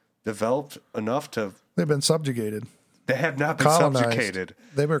never developed enough to. They've been subjugated. They have not been Colonized. subjugated.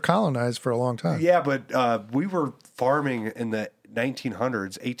 They were colonized for a long time. Yeah, but we were farming in the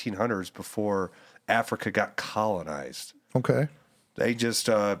 1900s, 1800s before Africa got colonized. Okay. They just,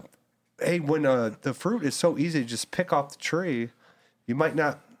 when the fruit is so easy to just pick off the tree, you might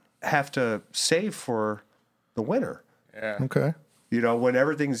not have to save for the winter. Yeah. Okay. You know, when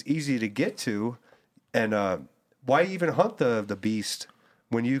everything's easy to get to, and why even hunt the beast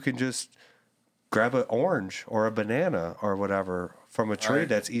when you can just grab an orange or a banana or whatever from a tree Right.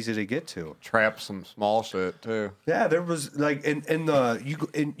 that's easy to get to. Trap some small shit too. Yeah, there was like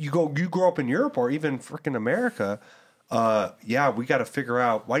you grow up in Europe or even freaking America. Yeah, we got to figure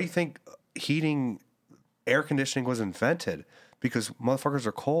out, why do you think air conditioning was invented? Because motherfuckers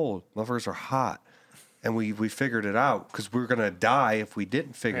are cold, motherfuckers are hot, and we figured it out because we were gonna die if we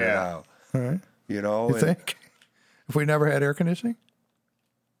didn't figure it Yeah. out. All right. You know, You and- think? If we never had air conditioning?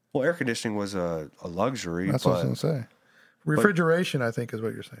 well, air conditioning was a luxury, That's what I but was going to say. Refrigeration, I think, is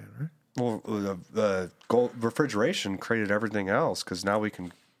what you're saying, right? well, the refrigeration created everything else because now we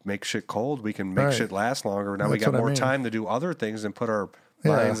can make shit cold, we can make Right. shit last longer. Now we That's got what I more mean. time to do other things and put our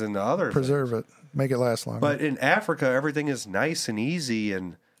Yeah. minds into other things. Preserve it. Make it last longer. But in Africa, everything is nice and easy,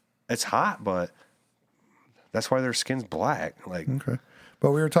 and it's hot, but that's why their skin's black. Like, Okay.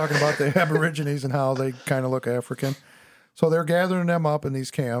 But we were talking about the Aborigines and how they kind of look African. So they're gathering them up in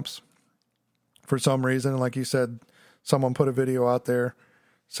these camps for some reason. And like you said, someone put a video out there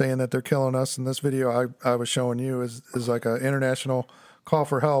saying that they're killing us. And this video I was showing you is like an international call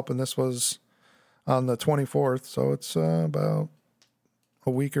for help. And this was on the 24th. So it's about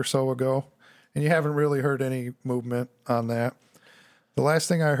a week or so ago. And you haven't really heard any movement on that. The last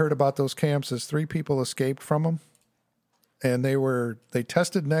thing I heard about those camps is 3 people escaped from them. And they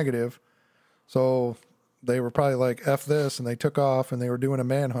tested negative. So they were probably like, F this, and they took off and they were doing a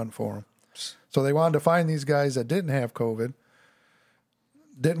manhunt for them. So they wanted to find these guys that didn't have COVID,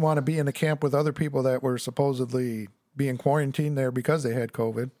 didn't want to be in a camp with other people that were supposedly being quarantined there because they had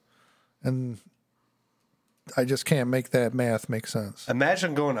COVID. And I just can't make that math make sense.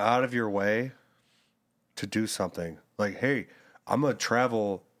 imagine going out of your way to do something. Like, hey, I'm going to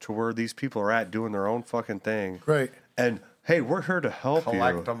travel to where these people are at doing their own fucking thing. Right. And, hey, we're here to help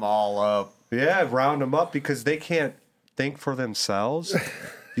Collect you. them all up. Yeah, round them up because they can't think for themselves.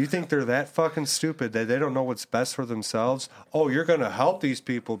 You think they're that fucking stupid that they don't know what's best for themselves? Oh, you're going to help these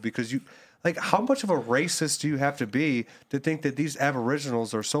people because you... Like, how much of a racist do you have to be to think that these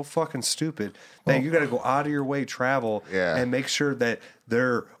Aboriginals are so fucking stupid that you got to go out of your way, travel, Yeah. and make sure that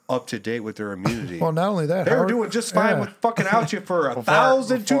they're up to date with their immunity? Well, not only that, they were how- doing just fine yeah. with fucking out you for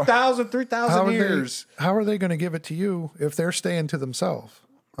 1,000, 2,000, How 3,000 are years. how are they going to give it to you if they're staying to themselves?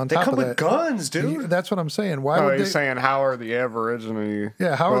 On They top come of with that, guns, dude. That's what I'm saying. Why Oh, would he's they? saying, how are the Aborigine?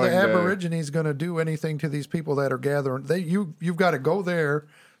 Yeah, how are the going to- Aborigines going to do anything to these people that are gathering? You've got to go there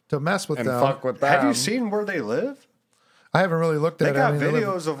to mess with and them. fuck with them? Have you seen where they live? I haven't really looked at They it. got I mean,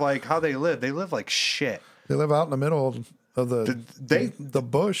 videos of like how they live. They live like shit. They live out in the middle of They the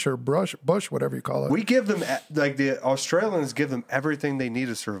bush or bush, whatever you call it. We give them, like the Australians give them everything they need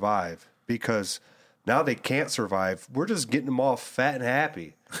to survive because now they can't survive. We're just getting them all fat and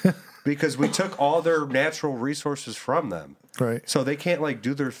happy because we took all their natural resources from them. Right. So they can't like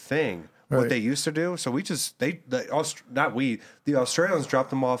do their thing, what Right. they used to do. So we just, the Australians dropped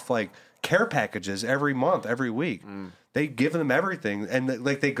them off like care packages every month, every week. They give them everything, and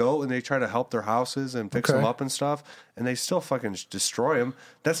like they go and they try to help their houses and fix them up and stuff, and they still fucking destroy them.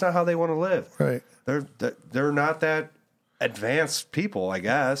 That's not how they want to live. Right. They're not that advanced people, I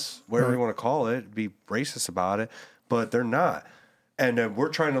guess, whatever you want to call it. Be racist about it, but they're not. And we're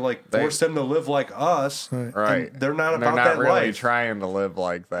trying to like force them to live like us. Right. And they're not And about they're not that really life. trying to live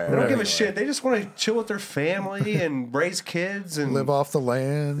like that. They don't give anyway. a shit. They just want to chill with their family and raise kids and Live off the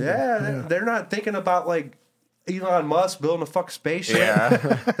land. Yeah, they're not thinking about like Elon Musk building a fuck spaceship. Yeah.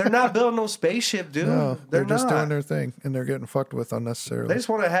 They're not building no spaceship, dude. No, they're just not. doing their thing, and they're getting fucked with unnecessarily. They just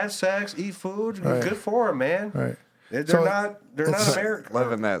want to have sex, eat food. Right. Good for them, man. Right. They're So not. They're not it's- American.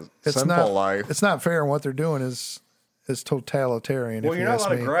 Living that It's simple not life. It's not fair, and what they're doing is totalitarian. Well, if you're you not ask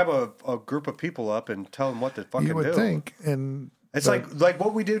allowed to me. grab a group of people up and tell them what to fucking You would do. think, and It's like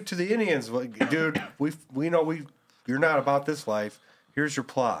what we did to the Indians. Like, dude, we know you're not about this life. Here's your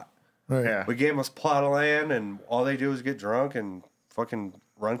plot. right. Yeah. We gave them a plot of land, and all they do is get drunk and fucking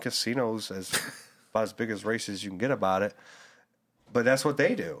run casinos as about as big as races you can get about it. But that's what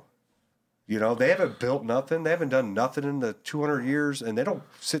they do. You know, they haven't built nothing. They haven't done nothing in the 200 years, and they don't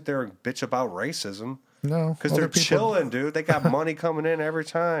sit there and bitch about racism No, because other they're people- chilling, dude. They got money coming in every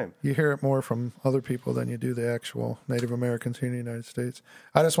time. You hear it more from other people than you do the actual Native Americans here in the United States.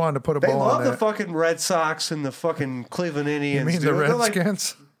 I just wanted to put a They bow love on the that. fucking Red Sox and the fucking Cleveland You Indians. mean the dude. They're like-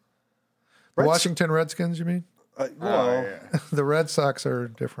 Redskins? The Reds- Washington Redskins, you mean? well, Oh, yeah. The Red Sox are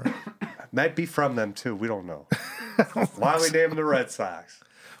different. might be from them too. We don't know. Why we name them the Red Sox?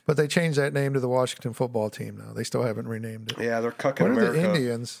 But they changed that name to the Washington football team now. They still haven't renamed it. Yeah, they're cucking What are America. the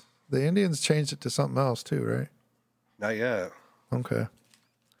Indians? The Indians changed it to something else too, right? Not yet. Okay.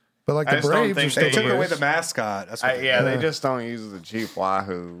 But like I the just don't Braves are think still They the took away Braves. the mascot. That's what they Yeah, did. they just don't use the Chief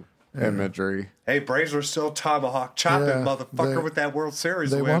Wahoo imagery. Hey, Braves are still tomahawk chopping, Yeah, motherfucker, they- with that World Series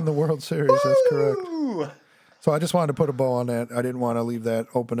They win. won the World Series. That's correct. Woo! So I just wanted to put a bow on that. I didn't want to leave that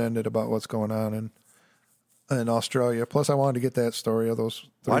open ended about what's going on in Australia. Plus, I wanted to get that story of those.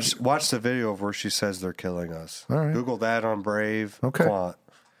 Watch the video of where she says they're killing us. All right. Google that on Brave. Okay. Quant.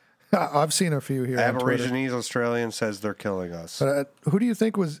 I've seen a few here on Twitter. Aborigines Australian says they're killing us. But who do you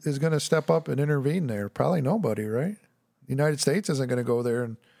think is going to step up and intervene there? Probably nobody, right? The United States isn't going to go there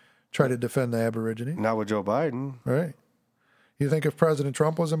and try to defend the Aborigine, Not with Joe Biden. right? You think if President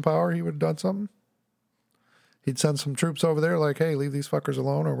Trump was in power, he would have done something? He'd send some troops over there, like, hey, leave these fuckers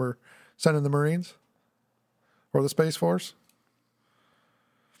alone, or we're sending the Marines or the Space Force.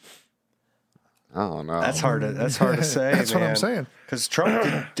 I don't know. That's hard to say. That's what I'm saying. Because Trump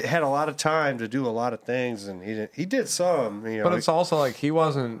had a lot of time to do a lot of things, and he did some. You know, But it's also like he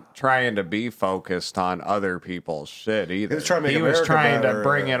wasn't trying to be focused on other people's shit either. He was trying to make He was America trying better, to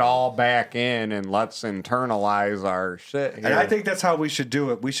bring it all back in and let's internalize our shit here. and I think that's how we should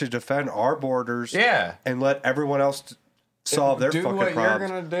do it. We should defend our borders, Yeah. and let everyone else solve their do fucking what problems.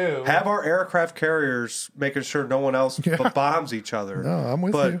 you're gonna do. Have our aircraft carriers making sure no one else bombs each other. No, I'm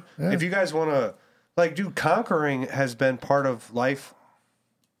with but you. Yeah. if you guys want to, like, dude, conquering has been part of life.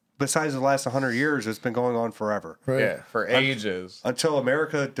 Besides the last 100 years, it's been going on forever. Right. Yeah, for ages. Until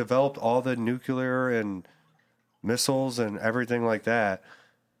America developed all the nuclear and missiles and everything like that.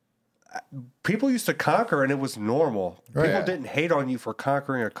 People used to conquer and it was normal. Right. People didn't hate on you for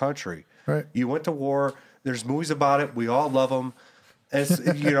conquering a country. Right. You went to war. There's movies about it. We all love them. And it's,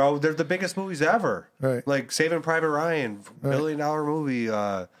 they're the biggest movies ever. Right. Like Saving Private Ryan, $1 billion movie,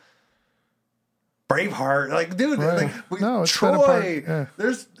 Braveheart. Like, dude, Right. like No, it's been a part- Troy.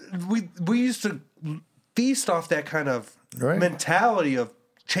 yeah. We used to feast off that kind of Right. mentality of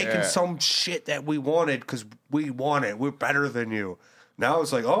taking Yeah. some shit that we wanted because we want it. We're better than you. Now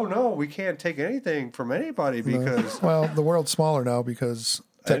it's like, oh no, we can't take anything from anybody because Well, the world's smaller now because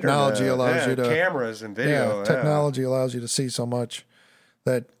technology internet, allows you to cameras and video. Yeah, technology allows you to see so much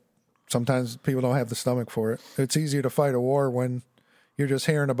that sometimes people don't have the stomach for it. It's easier to fight a war when you're just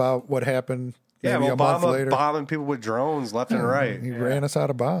hearing about what happened maybe a month Obama later. bombing people with drones left and right. He ran us out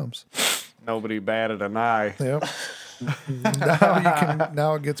of bombs. Nobody batted an eye. Yep.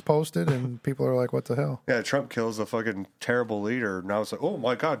 now it gets posted and people are like, what the hell? Yeah, Trump kills a fucking terrible leader. Now it's like, oh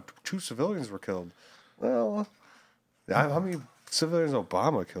my God, 2 civilians were killed. Well, how many civilians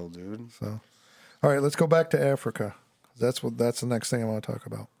Obama killed, dude? All right, let's go back to Africa. That's the next thing I want to talk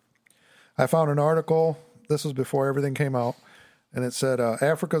about. I found an article. This was before everything came out, and it said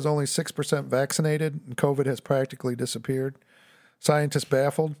Africa's only 6% vaccinated, and COVID has practically disappeared. Scientists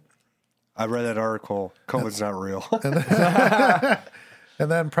baffled, I read that article. COVID's not real.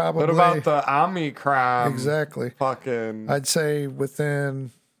 and then probably What about the Omicron? exactly? Fucking. I'd say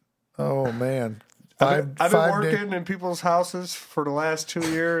within I've been five working in people's houses for the last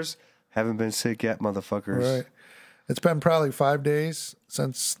 2 years. Haven't been sick yet, motherfuckers. Right. It's been probably 5 days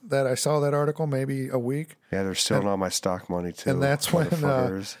since that I saw that article, maybe a week. Yeah, they're stealing all my stock money too. And that's when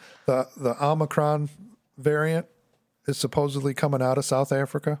the Omicron variant is supposedly coming out of South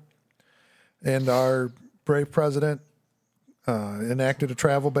Africa. And our brave president enacted a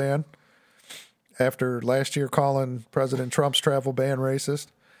travel ban after last year calling President Trump's travel ban racist.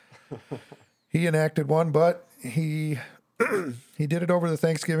 He enacted one, but he did it over the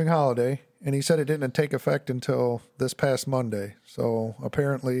Thanksgiving holiday, and he said it didn't take effect until this past Monday. So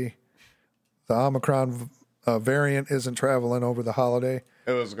apparently the Omicron variant isn't traveling over the holiday.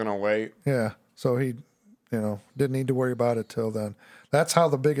 It was going to wait. Yeah, so he, didn't need to worry about it till then. That's how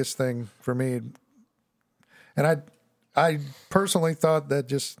the biggest thing for me. And I personally thought that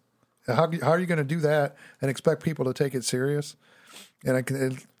just how are you going to do that and expect people to take it serious?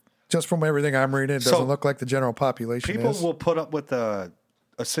 And just from everything I'm reading, it doesn't look like the general population. People will put up with a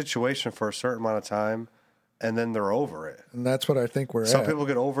situation for a certain amount of time, and then they're over it. And that's what I think we're Some at. people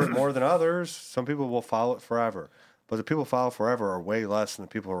get over it more than others. Some people will follow it forever. But the people follow forever are way less than the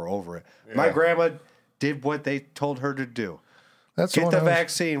people who are over it. Yeah. My grandma did what they told her to do. Get the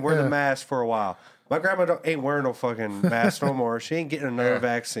vaccine, wear the mask for a while. My grandma ain't wearing no fucking mask no more. She ain't getting another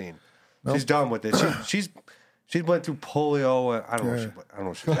vaccine. Nope. She's done with it. She went through polio. I don't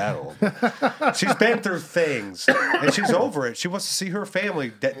know if she's that old. She's been through things, and she's over it. She wants to see her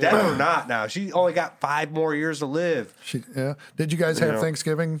family, dead or not now. She only got 5 more years to live. Did you guys have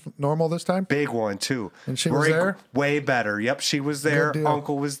Thanksgiving normal this time? Big one, too. And she was there? Way better. Yep, she was there.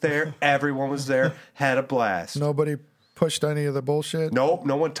 Uncle was there. Everyone was there. Had a blast. Nobody pushed any of the bullshit? Nope.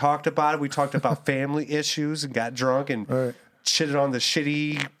 No one talked about it. We talked about family issues and got drunk and shitted on the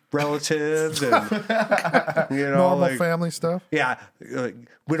shitty relatives and normal family stuff. Yeah,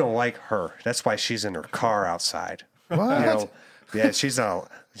 we don't like her. That's why she's in her car outside. What? Yeah, she's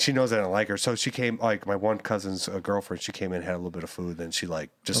not. She knows I don't like her, so she came. Like my one cousin's girlfriend, she came in, had a little bit of food, then she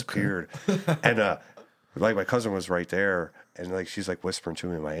disappeared. Okay. And my cousin was right there, and she's whispering to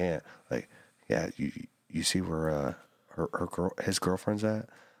me, my aunt, yeah, you see where his girlfriend's at?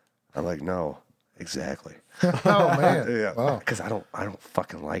 I'm like, no. Exactly. Oh man! Yeah, wow. Because I don't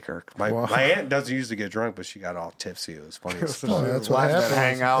fucking like her. My aunt doesn't usually get drunk, but she got all tipsy. It was funny. That's what happened.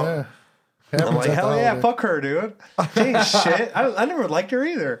 Hang out. Yeah. I'm like, hell yeah, fuck her, dude. She ain't shit. I never liked her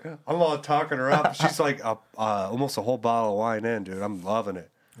either. I'm all talking her up. She's almost a whole bottle of wine in, dude. I'm loving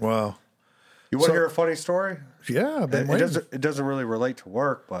it. Wow. You want to hear a funny story? Yeah, I've been waiting. It doesn't really relate to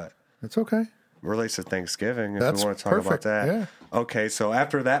work, but it's okay. Relates to Thanksgiving if That's we want to talk perfect. about that. Yeah. Okay, so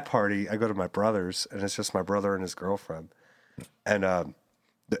after that party, I go to my brother's, and it's just my brother and his girlfriend. And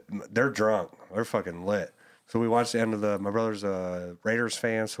they're drunk. They're fucking lit. So we watched the end of my brother's a Raiders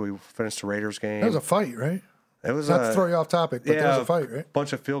fan, so we finished the Raiders game. There was a fight, right? It was not to throw you off topic, but there was a fight, right?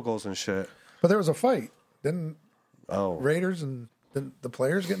 Bunch of field goals and shit. But there was a fight. Didn't Raiders and didn't the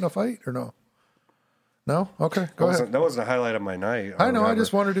players get in a fight or no? No? Okay, go ahead. That wasn't a highlight of my night. I know. I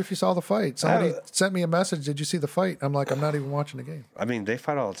just wondered if you saw the fight. Somebody sent me a message. Did you see the fight? I'm like, I'm not even watching the game. I mean, they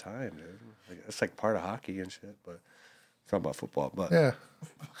fight all the time, dude. It's part of hockey and shit, but it's not about football. But yeah.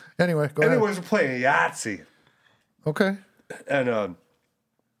 Anyway, go ahead. Anyways, we're playing Yahtzee. Okay. And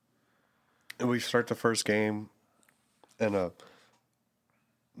we start the first game, and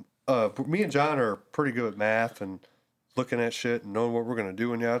me and John are pretty good at math and looking at shit and knowing what we're gonna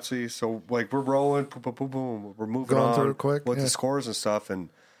do in Yahtzee. So we're rolling, boom, boom, boom, boom. We're moving going on through it quick with the scores and stuff, and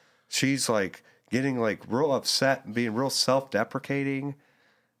she's getting real upset and being real self-deprecating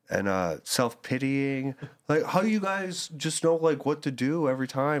and self-pitying. How do you guys just know what to do every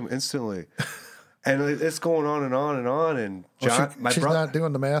time instantly? And it's going on and on and on. And John, she's not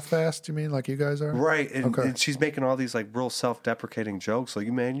doing the math fast. You mean like you guys are? Right. And she's making all these real self-deprecating jokes.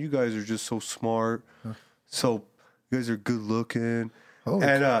 Man, you guys are just so smart. So you guys are good looking. Oh,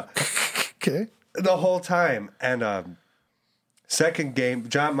 and okay. The whole time. And second game,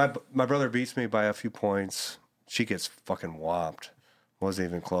 John, my brother beats me by a few points. She gets fucking whopped. Wasn't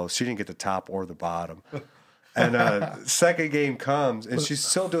even close. She didn't get the top or the bottom. And second game comes, and she's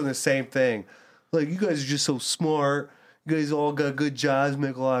still doing the same thing. You guys are just so smart. You guys all got good jobs,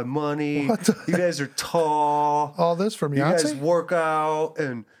 make a lot of money. You guys are tall. All this from Yahtzee? You guys work out,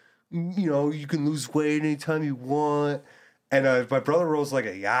 and you can lose weight anytime you want. And my brother rolls a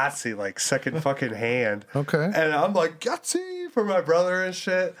Yahtzee, second fucking hand. Okay. And I'm like, Yahtzee for my brother and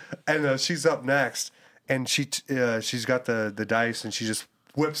shit. And she's up next, and she's got the dice, and she just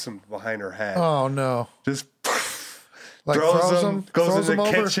whips them behind her head. Oh no! Just throws them, goes in the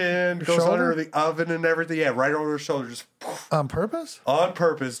kitchen, goes shoulder? under the oven and everything. Yeah, right over her shoulder. Just on purpose? On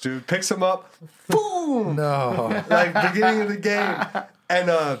purpose, dude. Picks them up. Boom! No. Beginning of the game.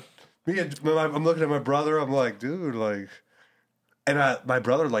 And I'm looking at my brother. I'm like, dude, like, and my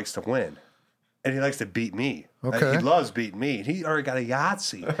brother likes to win, and he likes to beat me. Okay. He loves beating me. And he already got a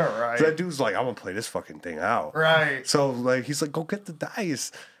Yahtzee. Right. So that dude's like, I'm gonna play this fucking thing out. Right. So like, he's like, go get the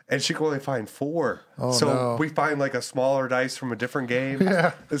dice. And she can only find 4. Oh, so no. we find like a smaller dice from a different game.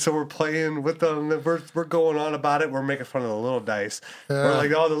 Yeah. And so we're playing with them. And we're going on about it. We're making fun of the little dice. Yeah. We're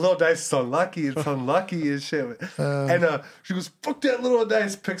like, oh, the little dice is unlucky. It's unlucky and shit. And she goes, fuck that little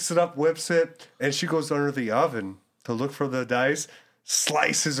dice. Picks it up, whips it. And she goes under the oven to look for the dice.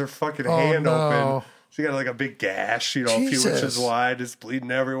 Slices her fucking hand no. open. She got like a big gash, a few Jesus. inches wide. It's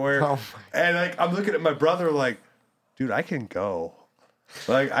bleeding everywhere. Oh, And like, I'm looking at my brother like, dude, I can go.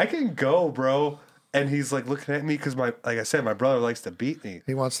 Like, I can go, bro. And he's like looking at me because like I said, my brother likes to beat me.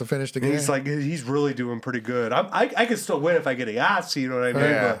 He wants to finish the And game. he's like, he's really doing pretty good. I can still win if I get a Yahtzee, you know what I mean?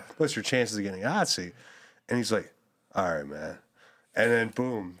 Yeah. But what's your chances of getting a Yahtzee? And he's like, all right, man. And then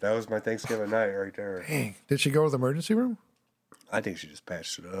boom, that was my Thanksgiving night right there. Dang. Did she go to the emergency room? I think she just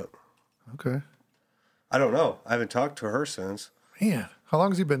patched it up. Okay. I don't know. I haven't talked to her since. Man, how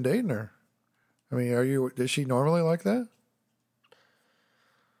long has he been dating her? I mean, is she normally like that?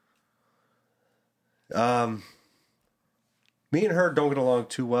 Me and her don't get along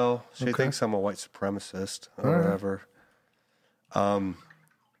too well. She Okay. thinks I'm a white supremacist or All right. whatever.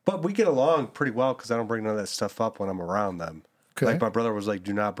 But we get along pretty well because I don't bring none of that stuff up when I'm around them. Okay. Like my brother was like,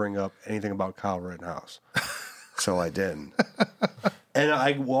 "Do not bring up anything about Kyle Rittenhouse," so I didn't. And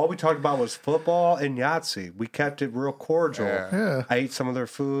all we talked about was football and Yahtzee. We kept it real cordial. Yeah. Yeah. I ate some of their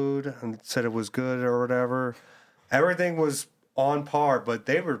food and said it was good or whatever. Everything was on par, but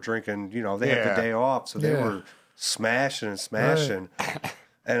they were drinking. They had Yeah. the day off, so they Yeah. were smashing and smashing.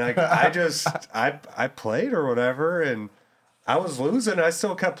 And I played or whatever, and I was losing. I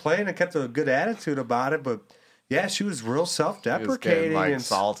still kept playing and kept a good attitude about it. But yeah, she was real He was self-deprecating getting like and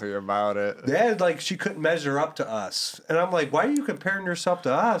salty about it. yeah, like she couldn't measure up to us. And I'm like, why are you comparing yourself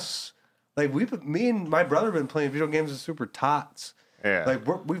to us? Like me and my brother have been playing video games as super tots. Yeah. Like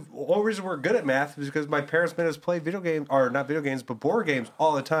the only reason we're good at math is because my parents made us play video games, or not video games, but board games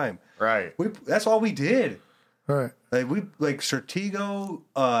all the time. Right. That's all we did. All right. Like Stratego,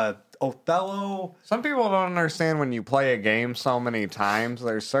 Othello. Some people don't understand when you play a game so many times,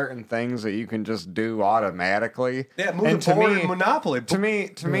 there's certain things that you can just do automatically. Yeah, move And the board in Monopoly. To me,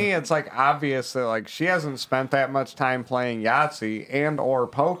 it's like obvious that like she hasn't spent that much time playing Yahtzee and or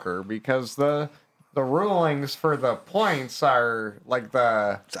poker because the rulings for the points are like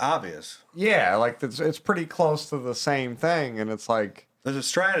It's obvious. it's pretty close to the same thing, and it's like There's a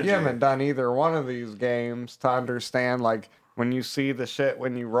strategy. you haven't done either one of these games to understand like when you see the shit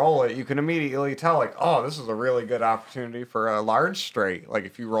when you roll it, you can immediately tell like, oh, this is a really good opportunity for a large straight. Like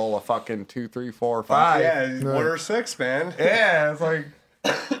if you roll a fucking 2, 3, 4, 5. Yeah, 1 or 6, man. Yeah, it's like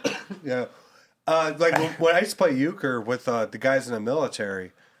Yeah. Like when I used to play euchre with the guys in the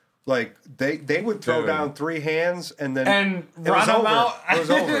military, like they would throw Dude. down 3 hands and then and it was run them over. out. It was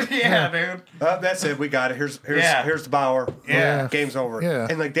over. Yeah, dude. That's it. We got it. Here's Yeah. here's the Bauer. Yeah. Game's over. Yeah.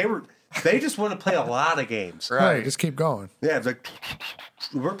 And like they just want to play a lot of games. Right. Just keep going. Yeah, it's like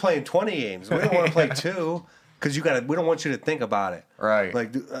we're playing 20 games. We don't want to play 2 because we don't want you to think about it. Right.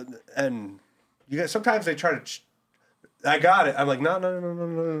 Like and you guys sometimes they try to. I got it. I'm like, no.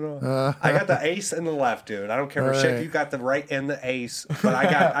 I got the ace and the left, dude. I don't care for shit. Right. You got the right and the ace, but I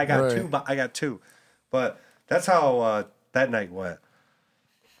got Right. 2. But I got 2. But that's how that night went.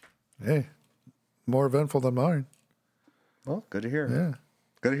 Hey, more eventful than mine. Well, good to hear. Yeah.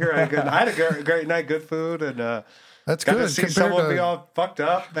 Good to hear. I had a great night, good food, and That's got good. to see compared someone to- be all fucked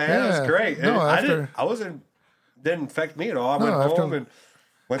up. Man, it Yeah. was great. No, And after- didn't affect me at all. I No, went after- home and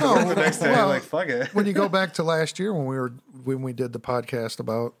went to work the next day. well, Like fuck it. when you go back to last year when we did the podcast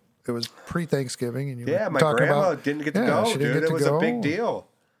about it was pre-Thanksgiving and you Yeah, were my talking grandma about, didn't get to yeah, go, she didn't dude. get It to was go. a big deal.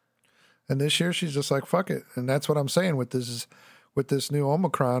 And this year she's just like fuck it, and that's what I'm saying with this new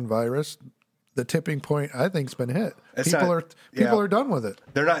Omicron virus. The tipping point I think's been hit. It's People not- are done with it.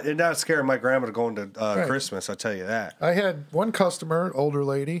 They're not scaring my grandma to go into Christmas. I'll tell you that. I had one customer, older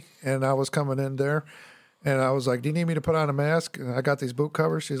lady, and I was coming in there, and I was like, "Do you need me to put on a mask?" And I got these boot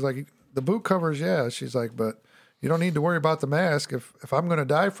covers. She's like, "The boot covers, yeah." She's like, "But you don't need to worry about the mask. If I'm going to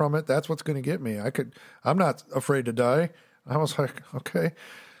die from it, that's what's going to get me. I'm not afraid to die." I was like, "Okay."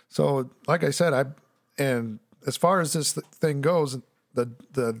 So, like I said, and as far as this thing goes,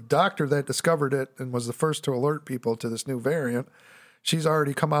 the doctor that discovered it and was the first to alert people to this new variant, she's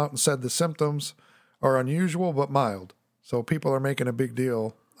already come out and said the symptoms are unusual but mild. So people are making a big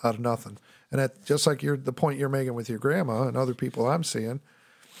deal out of nothing. And that, just like the point you're making with your grandma and other people I'm seeing,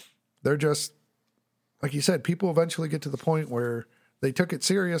 they're just, like you said, people eventually get to the point where they took it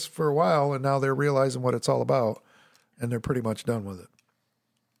serious for a while, and now they're realizing what it's all about, and they're pretty much done with it.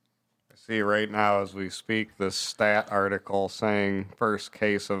 I see right now as we speak this stat article saying first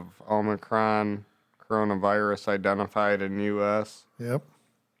case of Omicron coronavirus identified in U.S. Yep.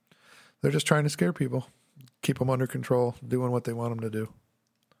 They're just trying to scare people, keep them under control, doing what they want them to do.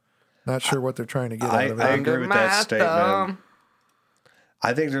 Not sure what they're trying to get out of it. I agree with that statement.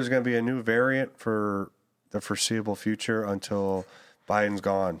 I think there's going to be a new variant for the foreseeable future until Biden's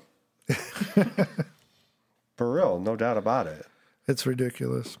gone. For real, no doubt about it. It's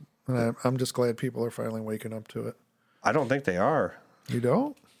ridiculous. And I'm just glad people are finally waking up to it. I don't think they are. You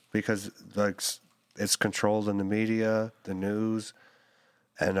don't? Because like it's controlled in the media, the news,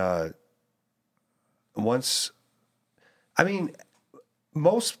 and most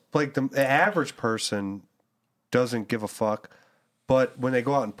like the average person doesn't give a fuck, but when they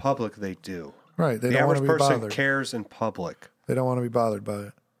go out in public, they do. Right. They The don't want average to be person bothered. cares in public. They don't want to be bothered by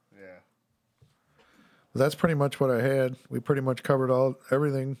it. Yeah. That's pretty much what I had. We pretty much covered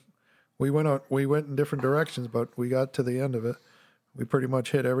everything. We went in different directions, but we got to the end of it. We pretty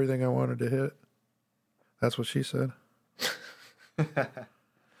much hit everything I wanted to hit. That's what she said.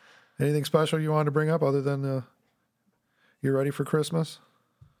 Anything special you wanted to bring up other than you ready for Christmas?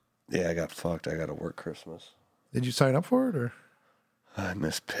 Yeah, I got fucked. I got to work Christmas. Did you sign up for it or? I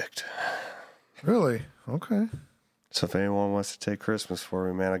mispicked. Really? Okay. So if anyone wants to take Christmas for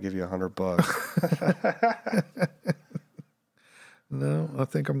me, man, I'll give you $100. No, I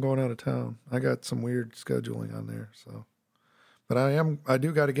think I'm going out of town. I got some weird scheduling on there, so. But I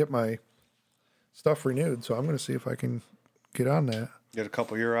do got to get my stuff renewed, so I'm going to see if I can get on that. Get a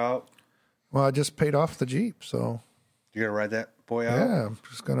couple year out. Well, I just paid off the Jeep, so. You gonna ride that boy out? Yeah, I'm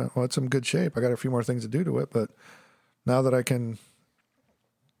just going to, well, it's in good shape. I got a few more things to do to it, but now that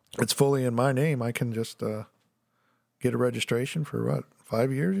it's fully in my name, I can just get a registration for what,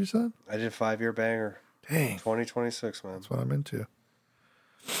 5 years, you said? I did a 5-year banger. Dang. 2026, man. That's what I'm into.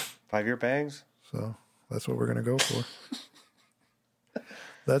 5-year bangs? So that's what we're going to go for.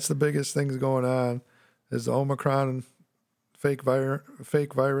 That's the biggest things going on is the Omicron fake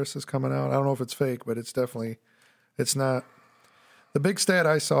virus is coming out. I don't know if it's fake, but it's not. The big stat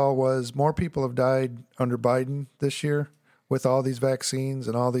I saw was more people have died under Biden this year with all these vaccines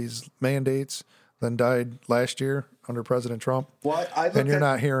and all these mandates than died last year under President Trump. Well, and you're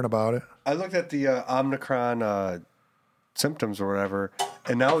not hearing about it. I looked at the Omicron symptoms or whatever,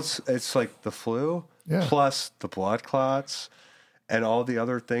 and now it's like the flu plus the blood clots and all the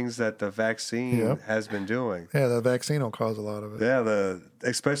other things that the vaccine has been doing. Yeah, the vaccine will cause a lot of it. Yeah,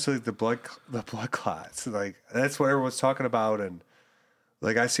 especially the blood clots. Like that's what everyone's talking about, and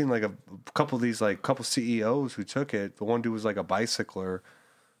like I seen like a couple of these couple CEOs who took it. The one dude was like a bicycler,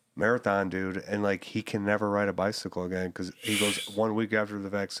 marathon dude, and like he can never ride a bicycle again because he goes 1 week after the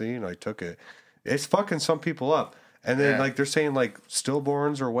vaccine. I took it. It's fucking some people up, and then like they're saying like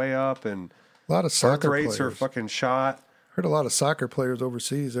stillborns are way up and a lot of soccer birth rates players are fucking shot. Heard a lot of soccer players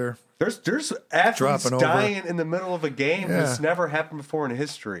overseas there. There's athletes Dropping dying in the middle of a game. Yeah. This never happened before in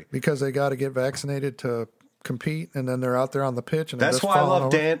history. Because they got to get vaccinated to compete, and then they're out there on the pitch. And that's just why I love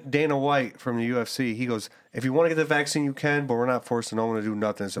over. Dana White from the UFC. He goes, if you want to get the vaccine, you can, but we're not forcing no one to do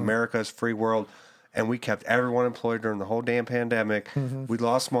nothing. It's America's free world, and we kept everyone employed during the whole damn pandemic. Mm-hmm. We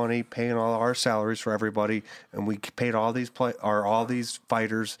lost money paying all our salaries for everybody, and we paid all these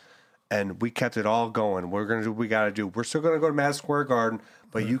fighters. And we kept it all going. We're going to do what we got to do. We're still going to go to Madison Square Garden,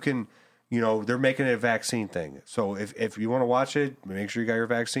 but you can, they're making it a vaccine thing. So if you want to watch it, make sure you got your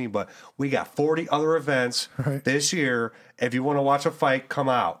vaccine. But we got 40 other events this year. If you want to watch a fight, come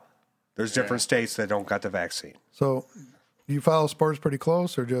out. There's different states that don't got the vaccine. So you follow sports pretty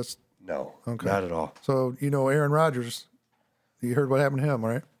close or just? No, not at all. So, Aaron Rodgers, you heard what happened to him,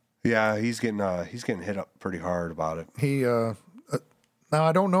 right? Yeah, he's getting hit up pretty hard about it. He, now,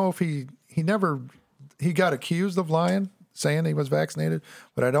 I don't know if he got accused of lying, saying he was vaccinated,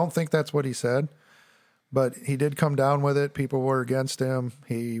 but I don't think that's what he said. But he did come down with it. People were against him.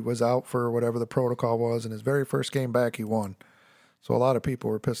 He was out for whatever the protocol was, and his very first game back, he won. So a lot of people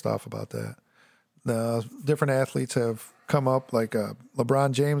were pissed off about that. The different athletes have come up, like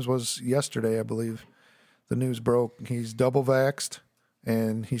LeBron James was yesterday, I believe. The news broke. He's double vaxxed,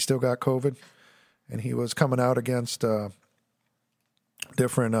 and he still got COVID. And he was coming out against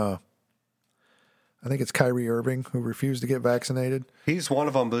different, I think it's Kyrie Irving, who refused to get vaccinated. He's one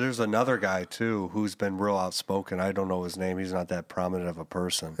of them, but there's another guy, too, who's been real outspoken. I don't know his name. He's not that prominent of a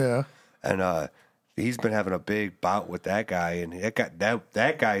person. Yeah. And he's been having a big bout with that guy, and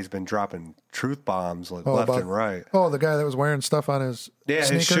that guy's been dropping truth bombs left and right. Oh, the guy that was wearing stuff on his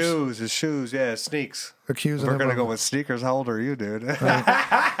sneakers? his shoes, sneaks. Accusing We're him gonna of- go with sneakers. How old are you, dude?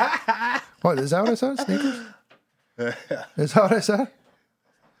 What, is that what I said? Sneakers? Is that what I said?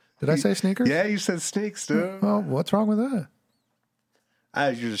 Did I say sneakers? Yeah, you said sneaks, dude. Oh, what's wrong with that?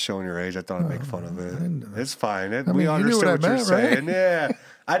 You're just showing your age. I thought I'd make fun of it. It's fine. mean, We you knew understood what I what you're meant, right? saying. Yeah.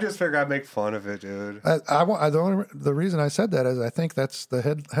 I just figured I'd make fun of it, dude. The reason I said that is I think that's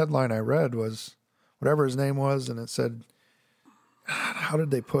the headline I read was whatever his name was, and it said, how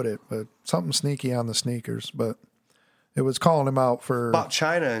did they put it? But something sneaky on the sneakers. But it was calling him out for About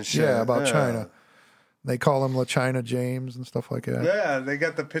China and shit. yeah, about China. They call him La China James and stuff like that. Yeah, they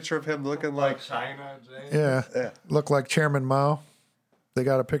got the picture of him looking like China, James. Yeah, look like Chairman Mao. They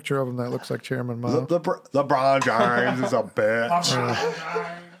got a picture of him that looks like Chairman Mao. LeBron James is a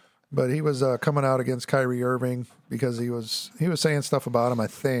bitch. But he was coming out against Kyrie Irving because he was saying stuff about him, I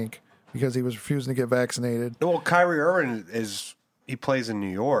think, because he was refusing to get vaccinated. Well, Kyrie Irving he plays in New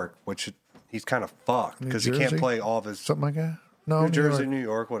York, which he's kind of fucked because he can't Jersey? play all of his Something like that. No, New Jersey, York. New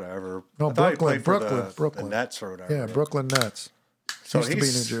York, whatever. No, I thought he Brooklyn, played for Brooklyn. the Nets or whatever. Yeah, Brooklyn Nets. So used to be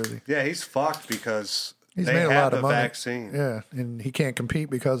New Jersey. Yeah, he's fucked because He's they made a have lot the of money. vaccine. Yeah, and he can't compete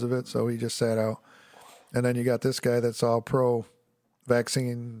because of it, so he just sat out. And then you got this guy that's all pro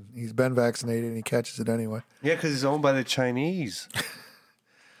vaccine. He's been vaccinated and he catches it anyway. Yeah, because he's owned by the Chinese.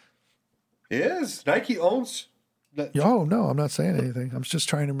 He is. Nike owns. Oh, no, I'm not saying anything. I'm just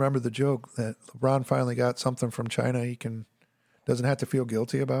trying to remember the joke that LeBron finally got something from China he doesn't have to feel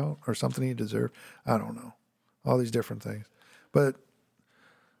guilty about or something he deserved. I don't know. All these different things. But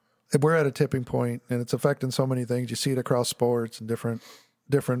we're at a tipping point and it's affecting so many things. You see it across sports and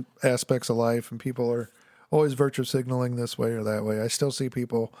different aspects of life, and people are always virtue signaling this way or that way. I still see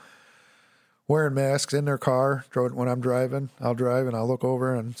people wearing masks in their car. When I'm driving, I'll drive and I'll look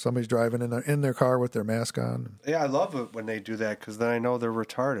over and somebody's driving in their car with their mask on. Yeah, I love it when they do that because then I know they're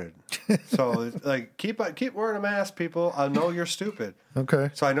retarded. So, like, keep wearing a mask, people. I know you're stupid. Okay.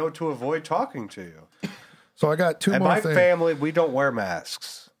 So I know to avoid talking to you. So I got two And more my things. family, we don't wear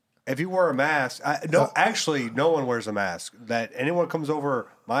masks. If you wear a mask, actually, no one wears a mask. That anyone comes over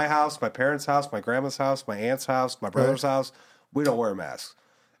my house, my parents' house, my grandma's house, my aunt's house, my brother's house, we don't wear masks.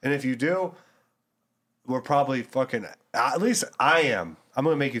 And if you do, we're probably fucking. At least I am. I'm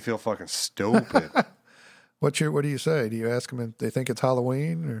gonna make you feel fucking stupid. What do you say? Do you ask them if they think it's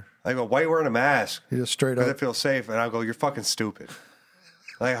Halloween, or I go, why are you wearing a mask? you just straight Because up? it feels safe. And I go, you're fucking stupid.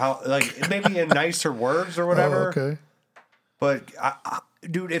 Like how? Like maybe in nicer words or whatever. Oh, okay. But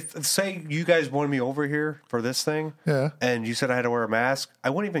dude, if say you guys wanted me over here for this thing, Yeah. and you said I had to wear a mask, I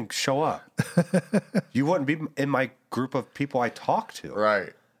wouldn't even show up. You wouldn't be in my group of people I talk to.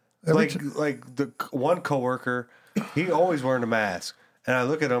 Right. Like the one coworker, he always wearing a mask, and I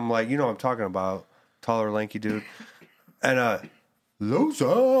look at him like, you know what I'm talking about, taller, lanky dude, and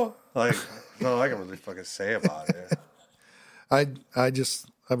loser. Like, no, I can really fucking say about it.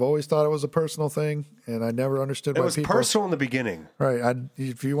 I've always thought it was a personal thing, and I never understood It why was people. personal in the beginning. Right.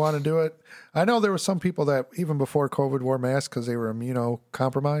 If you want to do it, I know there were some people that even before COVID wore masks because they were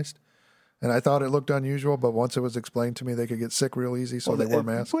immunocompromised, and I thought it looked unusual. But once it was explained to me, they could get sick real easy, so they wore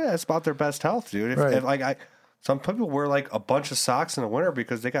masks. Yeah, it's about their best health, dude. Right. Some people wear like a bunch of socks in the winter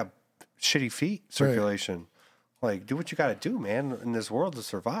because they got shitty feet circulation. Like, do what you got to do, man, in this world to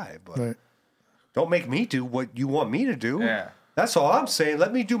survive. But Right. don't make me do what you want me to do. Yeah. That's all I'm saying.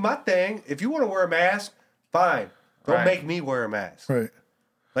 Let me do my thing. If you want to wear a mask, fine. Don't Right. make me wear a mask. Right.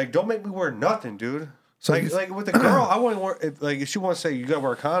 Like, don't make me wear nothing, dude. So like with a girl, I want to wear. If she wants to say you got to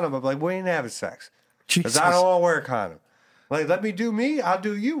wear a condom, I'm like, we ain't having sex because Jesus. I don't want to wear a condom. Like, let me do me. I'll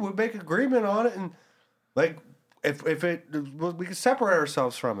do you. We'll make agreement on it, and like, if we can separate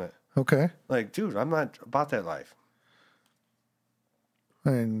ourselves from it. Okay. Like, dude, I'm not about that life.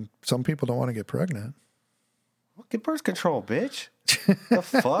 And some people don't want to get pregnant. Well, get birth control, bitch. The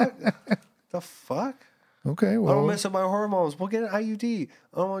fuck? The fuck? Okay. I don't Well. mess up my hormones. We'll get an IUD.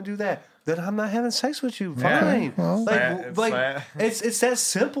 I don't want to do that. Then I'm not having sex with you. Yeah. Fine. Well. It's that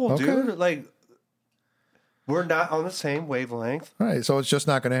simple, Okay. dude. Like, we're not on the same wavelength. Right. So it's just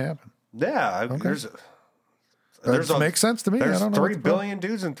not going to happen. Yeah. That makes sense to me. I There's don't know 3 what's the problem. billion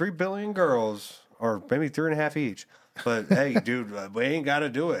dudes and 3 billion girls, or maybe 3.5 each. But hey, dude, we ain't got to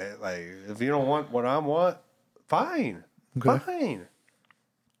do it. Like, if you don't want what I want, fine, Okay. fine.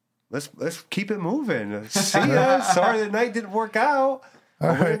 Let's keep it moving. See ya. Sorry the night didn't work out.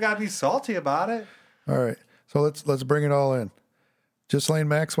 But we right. ain't got to be salty about it. All right. So let's bring it all in. Ghislaine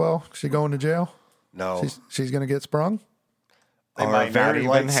Maxwell, she going to jail? No, She's going to get sprung? They Or might not very even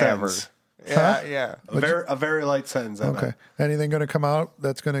light have her. sentence. Yeah. A very light sentence. I Okay. bet. Anything going to come out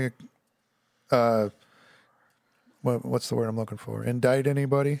that's going to, what's the word I'm looking for? Indict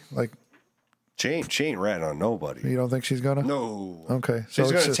anybody? Like, She ain't ratting on nobody. you don't think she's going to? No. Okay. So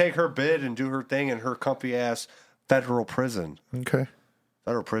She's it's going to take her bid and do her thing in her comfy ass federal prison. Okay.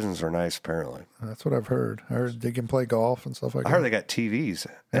 Federal prisons are nice, apparently. That's what I've heard. I heard they can play golf and stuff like I that. heard they got TVs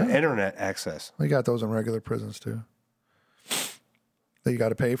and internet access. They got those in regular prisons too. You got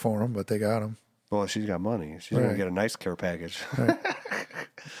to pay for them, but they got them. Well, she's got money. She's going Right. to get a nice care package.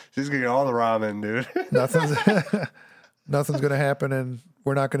 She's going to get all the ramen, dude. Nothing's going to happen, and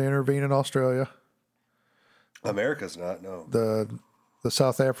we're not going to intervene in Australia. America's not, no. The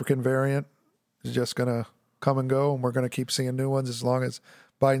South African variant is just going to come and go, and we're going to keep seeing new ones as long as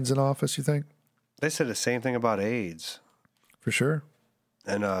Biden's in office, you think? They said the same thing about AIDS. For sure.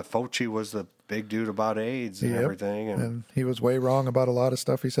 And Fauci was the big dude about AIDS and Yep. everything. And he was way wrong about a lot of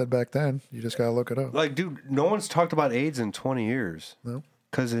stuff he said back then. You just got to look it up. Like, dude, no one's talked about AIDS in 20 years. No.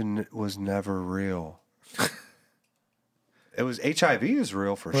 Because it was never real. It was HIV is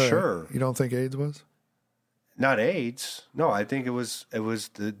real for Right. sure. You don't think AIDS was? Not AIDS. No, I think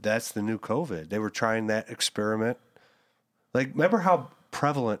that's the new COVID. They were trying that experiment. Like, remember how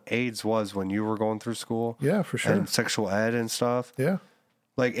prevalent AIDS was when you were going through school? Yeah, for sure. And sexual ed and stuff. Yeah.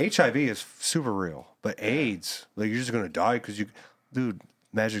 Like, HIV is super real, but AIDS, like, you're just going to die because dude,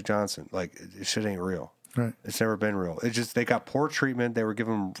 Magic Johnson, like, this shit ain't real. Right. It's never been real. It's just, they got poor treatment. They were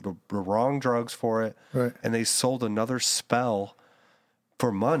given the wrong drugs for it. Right. And they sold another spell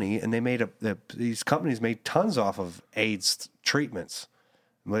for money, and they made these companies made tons off of AIDS treatments.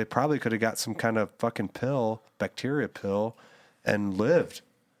 Well, they probably could have got some kind of fucking pill, bacteria pill, and lived.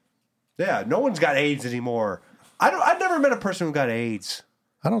 Yeah, no one's got AIDS anymore. I've never met a person who got AIDS.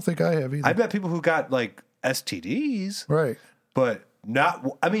 I don't think I have either. I've met people who got like STDs, Right. but not.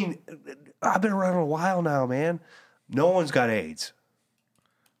 I mean, I've been around a while now, man. No one's got AIDS.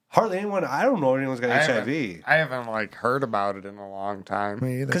 Hardly anyone. I don't know anyone's got HIV I haven't like heard about it in a long time.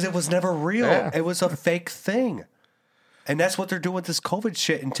 Me either. because it was never real. Yeah. It was a fake thing, and that's what they're doing with this COVID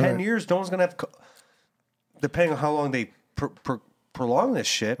shit. In 10 Right. years, no one's gonna have. Depending on how long they prolong this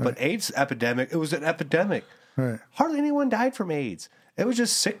shit, but AIDS epidemic. It was an epidemic. Right. Hardly anyone died from AIDS. It was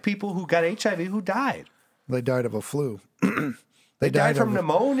just sick people who got HIV who died. They died of a flu. They died from of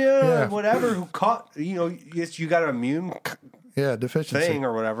pneumonia Yeah. or whatever. Who caught? You got an immune deficiency. thing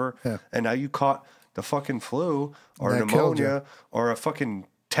or whatever, Yeah. and now you caught the fucking flu or And that killed pneumonia or a fucking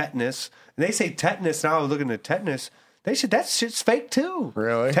tetanus. And they say tetanus now. Looking at tetanus, they said that shit's fake too.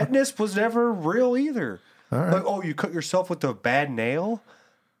 Really? Tetanus was never real either. right. Like, oh, you cut yourself with a bad nail.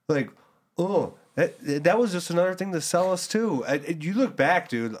 Like, oh, that was just another thing to sell us too. And you look back,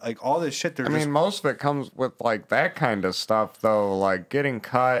 dude. Like all this shit. I mean, most of it comes with like that kind of stuff, though. Like getting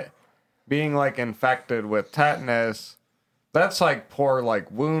cut, being like infected with tetanus. That's like poor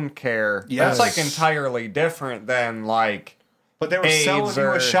like wound care. Yes. That's like entirely different than like. But they were AIDS selling you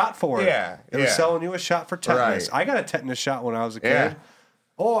or- a shot for it. Yeah, They were yeah. selling you a shot for tetanus. Right. I got a tetanus shot when I was a kid. Yeah.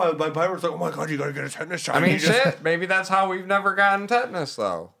 Oh, my parents like, oh my God, you got to get a tetanus shot. I mean, You just- shit. Maybe that's how we've never gotten tetanus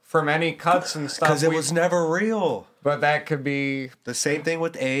though, from any cuts and stuff. Because it was never real. But that could be. The same thing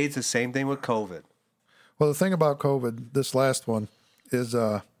with AIDS, the same thing with COVID. Well, the thing about COVID, this last one, is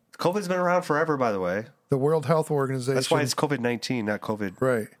COVID's been around forever, by the way. the World Health Organization. That's why it's COVID-19, not COVID.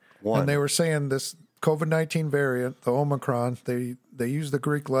 right. one. And they were saying this COVID-19 variant, the Omicron, they use the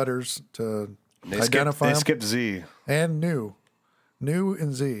Greek letters to identify They them. skipped Z. And new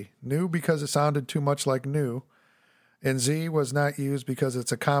and Z. New because it sounded too much like new, and Z was not used because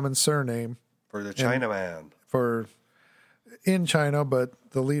it's a common surname For the Chinaman. for in China, but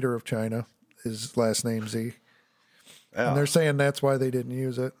the leader of China is last name Z. Yeah, And they're saying that's why they didn't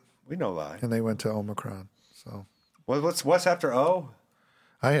use it, we know why. and they went to Omicron. So What's after O?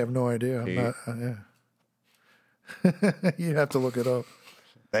 I have no idea. I'm not, yeah. You have to look it up.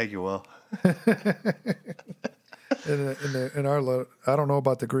 Thank you, Will. In our I don't know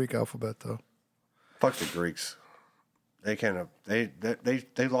about the Greek alphabet though. Fuck the Greeks. They kind of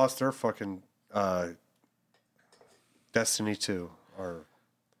they lost their fucking destiny too. Or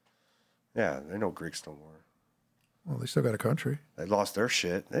yeah, they know Greeks no more. Well, they still got a country. They lost their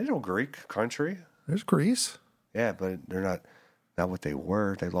shit. They know Greek country. There's Greece. Yeah, but they're not what they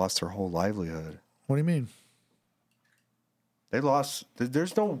were. They lost their whole livelihood. What do you mean? They lost.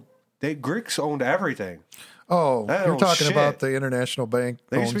 There's no. Greeks owned everything. Oh, They you're own talking shit. about the International Bank.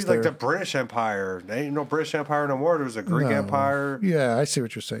 They used to be owns like their- the British Empire. They ain't no British Empire no more. There was a Greek No. Empire. Yeah, I see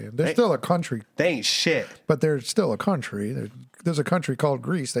what you're saying. There's still a country, They ain't shit. but there's still a country. There's a country called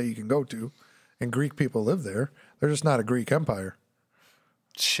Greece that you can go to, and Greek people live there. They're just not a Greek empire.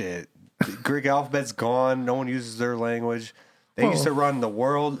 Shit. The Greek alphabet's gone. No one uses their language. They used to run the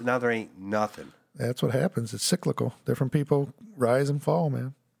world. Now there ain't nothing. That's what happens. It's cyclical. Different people rise and fall,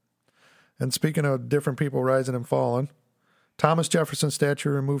 man. And speaking of different people rising and falling, Thomas Jefferson statue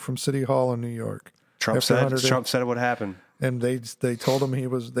removed from City Hall in New York. Trump said it would happen. And they told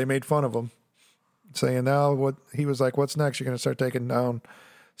him they made fun of him, saying now what he was like, what's next? You're going to start taking down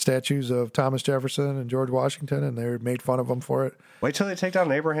statues of Thomas Jefferson and George Washington, and they made fun of him for it. Wait till they take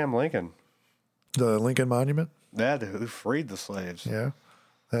down Abraham Lincoln. The Lincoln Monument? Yeah, who freed the slaves. Yeah.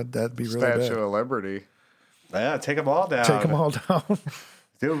 That'd be really Statue bad. of Liberty. Yeah, take them all down. Take them all down.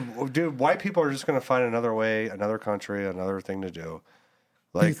 Dude, white people are just going to find another way, another country, another thing to do.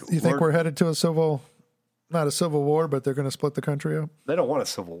 Like, you think we're headed to not a civil war, but they're going to split the country up? They don't want a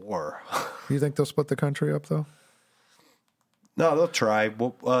civil war. You think they'll split the country up, though? No, they'll try.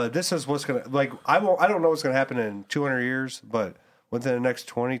 Well, this is what's going to, like, I don't know what's going to happen in 200 years, but within the next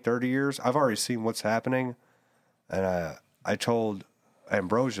 20, 30 years, I've already seen what's happening. And I told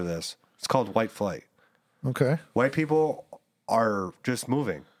Ambrosia this. It's called white flight. Okay. White people are just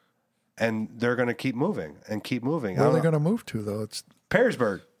moving, and they're going to keep moving and keep moving. Where are they going to move to, though? It's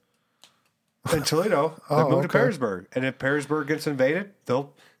Perrysburg. In Toledo. They moved to okay. Perrysburg. And if Perrysburg gets invaded,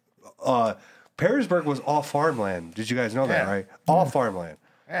 they'll... Perrysburg was all farmland. Did you guys know that, right? All farmland.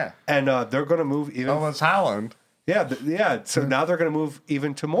 Yeah. And they're going to move even... So was Holland. Yeah. So now they're going to move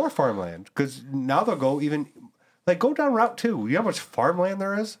even to more farmland, because now they'll go even... Like, go down Route 2. You know how much farmland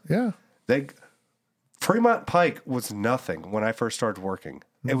there is? yeah. Fremont Pike was nothing when I first started working.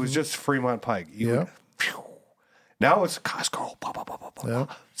 It was just Fremont Pike. Now it's Costco, blah, blah, blah, blah, blah. Yeah.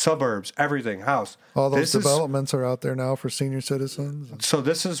 Suburbs, everything, house. All those developments are out there now for senior citizens. So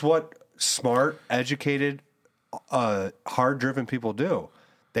this is what smart, educated, hard-driven people do.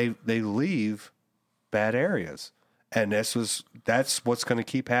 They leave bad areas, and that's what's going to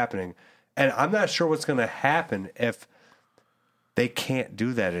keep happening. And I'm not sure what's going to happen if they can't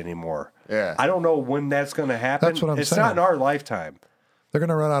do that anymore. Yeah. I don't know when that's going to happen. That's what I'm it's saying. not in our lifetime. They're going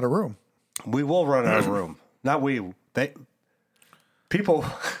to run out of room. We will run out of room. Not we. People.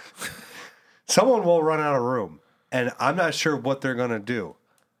 Someone will run out of room, and I'm not sure what they're going to do.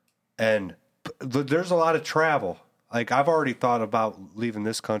 And there's a lot of travel. Like, I've already thought about leaving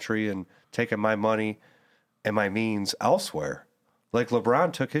this country and taking my money and my means elsewhere. Like,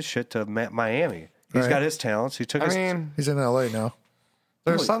 LeBron took his shit to Miami. He's got his talents. He took I mean, He's in L.A. now.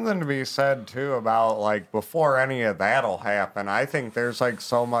 there's something to be said, too, about, like, before any of that'll happen, I think there's, like,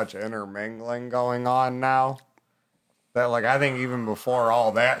 so much intermingling going on now that, like, I think even before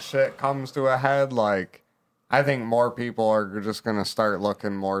all that shit comes to a head, like, I think more people are just going to start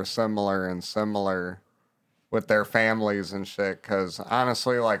looking more similar and similar with their families and shit. Because,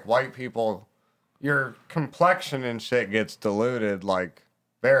 honestly, like, white people, your complexion and shit gets diluted, like,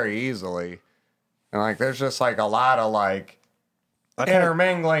 very easily. And, like, there's just, like, a lot of, like,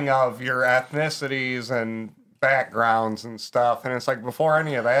 intermingling of your ethnicities and backgrounds and stuff. And it's like, before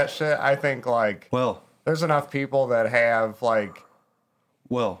any of that shit, I think, like, there's enough people that have, like...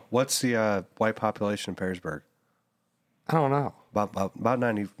 Well, what's the white population in Perrysburg? I don't know. About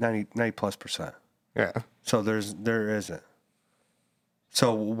 90 plus percent. Yeah. So there isn't.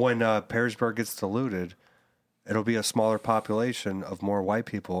 So when Perrysburg gets diluted, it'll be a smaller population of more white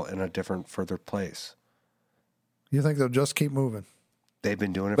people in a different, further place. You think they'll just keep moving? They've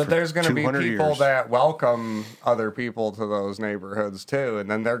been doing it but for there's going to be people years. that welcome other people to those neighborhoods too, and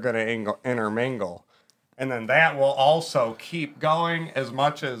then they're going to intermingle. And then that will also keep going as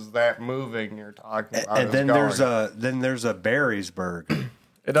much as that moving you're talking about. And then there's a Barrysburg.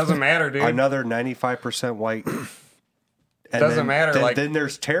 It doesn't matter, dude. Another 95% white. It doesn't matter. Then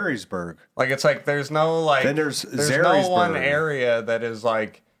there's Terrysburg. Like, it's like there's no Then there's no one Zaresburg. area that is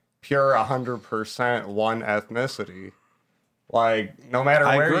like pure 100% one ethnicity. Like, no matter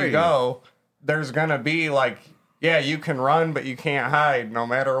where you go, there's gonna be like, yeah, you can run, but you can't hide. No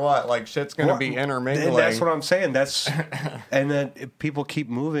matter what, like, shit's gonna be intermingling. And that's what I'm saying. And then people keep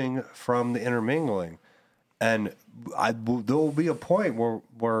moving from the intermingling, and there will be a point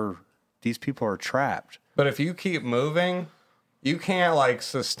where these people are trapped. But if you keep moving, you can't, like,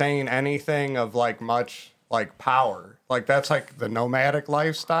 sustain anything of, like, much, like, power. Like, that's, like, the nomadic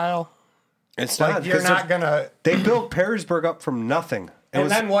lifestyle. It's Like, not. you're not going to... They built Perrysburg up from nothing.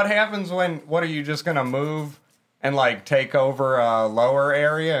 Then what happens what are you just going to move and, like, take over a lower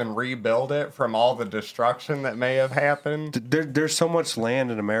area and rebuild it from all the destruction that may have happened? There's so much land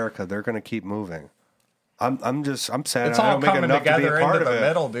in America. They're going to keep moving. I'm sad. It's I all don't make coming enough to be together a part into of the it.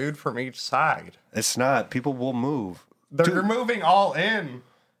 middle, dude, from each side. It's not. People will move. They're moving all in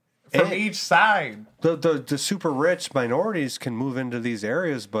from each side. The super rich minorities can move into these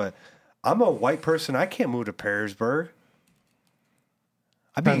areas, but I'm a white person. I can't move to Perrysburg.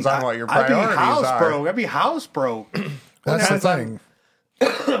 Depends on what your I'd priorities be house are. broke. I'd be house broke. That's the happens on- thing.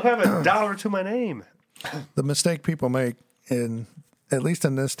 I have a dollar to my name. The mistake people make, at least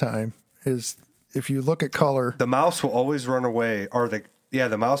in this time, is if you look at color. The mouse will always run away,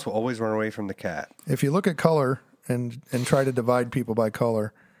 the mouse will always run away from the cat. If you look at color and try to divide people by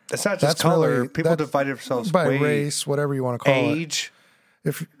color, It's not just That's color. really- People that's divide themselves by weight, race, whatever you want to call it. age,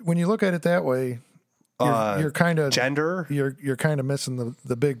 When you look at it that way, you're kind of gender. You're kind of missing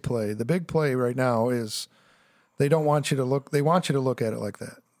the big play. The big play right now is they don't want you to look. They want you to look at it like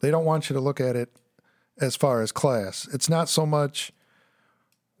that. They don't want you to look at it as far as class. It's not so much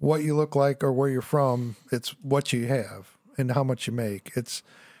what you look like or where you're from. It's what you have and how much you make. It's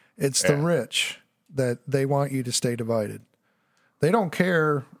the rich that they want you to stay divided. They don't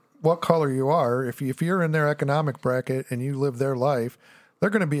care what color you are. If you're in their economic bracket and you live their life, they're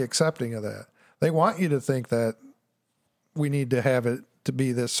going to be accepting of that. They want you to think that we need to have it to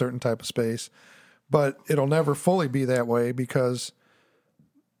be this certain type of space, but it'll never fully be that way because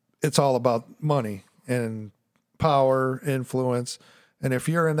it's all about money and power, influence. And if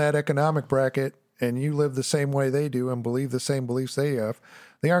you're in that economic bracket and you live the same way they do and believe the same beliefs they have,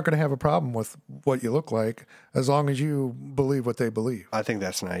 they aren't going to have a problem with what you look like as long as you believe what they believe. I think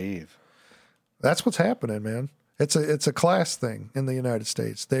that's naive. That's what's happening, man. It's a class thing in the United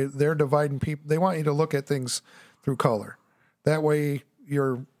States. They're dividing people. They want you to look at things through color. That way,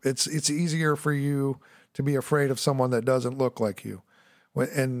 it's easier for you to be afraid of someone that doesn't look like you,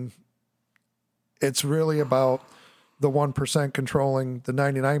 and it's really about the 1% controlling the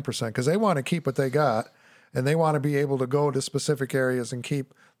 99% because they want to keep what they got, and they want to be able to go to specific areas and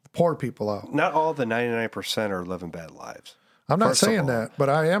keep the poor people out. Not all the 99% are living bad lives. I'm not First of saying all. that, but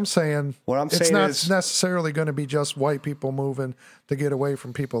I am saying What I'm it's saying not is- necessarily going to be just white people moving to get away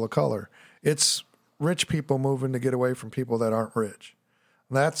from people of color. It's rich people moving to get away from people that aren't rich.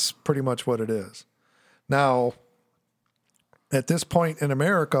 That's pretty much what it is. Now, at this point in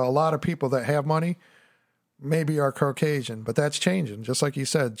America, a lot of people that have money maybe are Caucasian, but that's changing. Just like you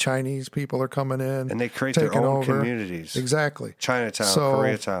said, Chinese people are coming in And they create their taking own over. communities. Exactly. Chinatown, So-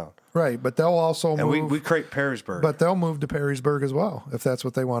 Koreatown. Right, but they'll also And move. we create Perrysburg. But they'll move to Perrysburg as well if that's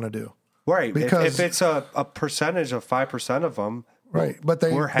what they want to do. right. because- if it's a percentage of 5% of them, Right, but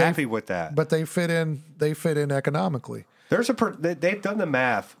we're happy with that. But they fit in. They fit in economically. There's they've done the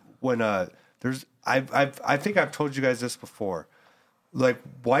math when there's I think I've told you guys this before. Like,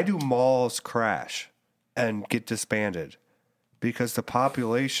 why do malls crash and get disbanded? Because the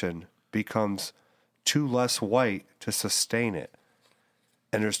population becomes too less white to sustain it,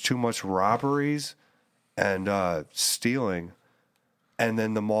 and there's too much robberies and stealing, and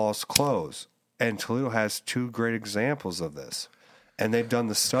then the malls close. And Toledo has two great examples of this. And they've done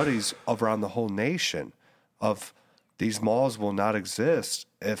the studies around the whole nation of these malls will not exist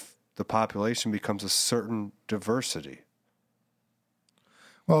if the population becomes a certain diversity.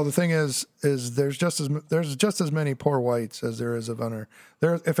 Well, the thing is there's just as many poor whites as there is of under.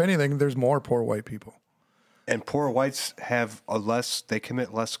 There, if anything, there's more poor white people. And poor whites have they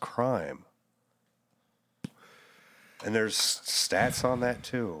commit less crime. And there's stats on that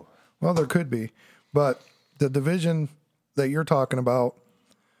too. Well, there could be, but the division that you're talking about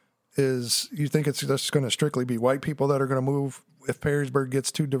is you think it's just going to strictly be white people that are going to move. If Perrysburg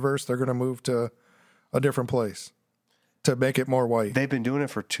gets too diverse, they're going to move to a different place to make it more white. They've been doing it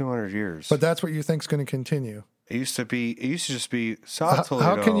for 200 years. But that's what you think is going to continue. It used to just be South Toledo.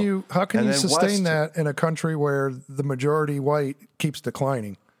 How can you and then sustain West. that in a country where the majority white keeps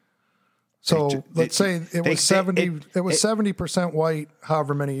declining? So let's say it was 70% white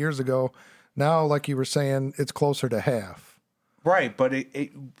however many years ago. Now, like you were saying, it's closer to half. Right, but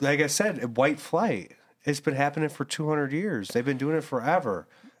it like I said, white flight. It's been happening for 200 years. They've been doing it forever.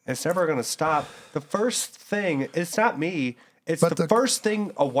 It's never going to stop. The first thing, it's not me. It's the first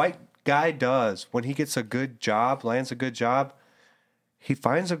thing a white guy does when he gets a good job, lands a good job. He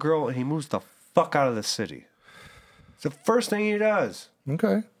finds a girl and he moves the fuck out of the city. It's the first thing he does.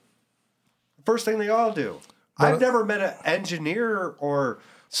 Okay. First thing they all do. I've never met an engineer or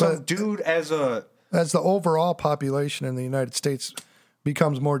some dude as the overall population in the United States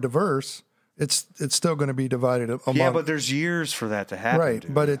becomes more diverse, it's still going to be divided among. Yeah, but there's years for that to happen. Right,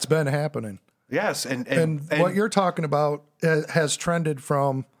 dude. but it's been happening. Yes, And what you're talking about has trended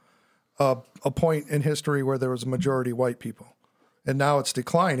from a point in history where there was a majority white people, and now it's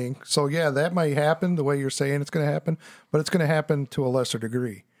declining. So yeah, that might happen the way you're saying it's going to happen, but it's going to happen to a lesser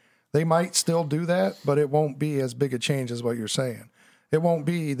degree. They might still do that, but it won't be as big a change as what you're saying. It won't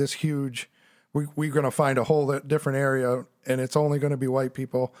be this huge. We're going to find a whole different area, and it's only going to be white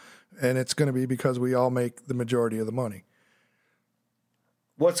people, And it's going to be because we all make the majority of the money.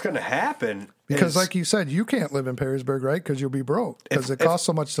 What's going to happen Because, is, like you said, you can't live in Perrysburg, right? Because you'll be broke. Because it costs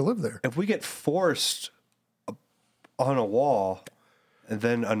so much to live there. if we get forced on a wall and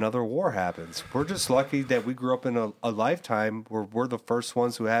then another war happens, we're just lucky that we grew up in a lifetime where we're the first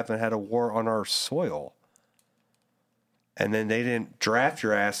ones who haven't had a war on our soil. And then they didn't draft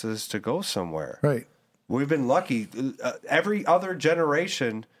your asses to go somewhere. Right. We've been lucky. Every other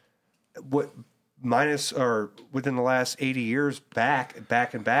generation, minus or within the last 80 years, back,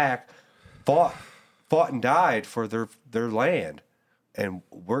 fought and died for their land, and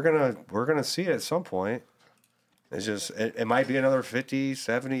we're gonna see it at some point. It's just it might be another 50,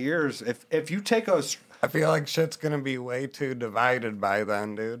 70 years. If you take us, I feel like shit's gonna be way too divided by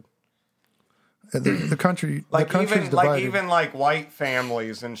then, dude. The country, Like the country's divided. even like white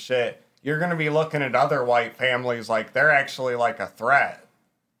families and shit. You're gonna be looking at other white families like they're actually like a threat.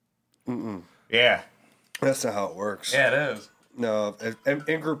 Yeah. that's not how it works. Yeah, it is. No,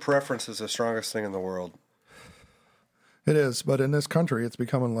 in-group preference is the strongest thing in the world. It is, but in this country, it's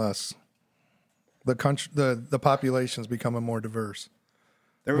becoming less. The country, the population's becoming more diverse.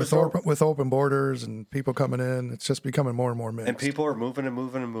 There was With open borders and people coming in, it's just becoming more and more mixed. and people are moving and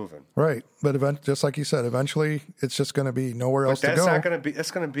moving and moving. Right, but just like you said, eventually it's just going to be nowhere else to That's go. not going to be.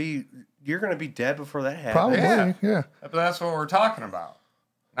 That's going to be. You're going to be dead before that happens. Probably, yeah. But that's what we're talking about.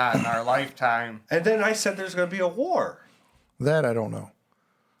 Not in our lifetime. And then I said there's going to be a war. That I don't know.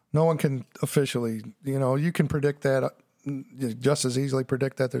 No one can officially, you can predict that, just as easily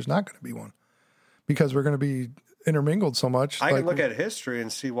predict that there's not going to be one, because we're going to be intermingled so much. I can look at history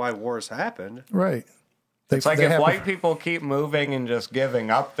and see why wars happened. Right. It's like if white people keep moving and just giving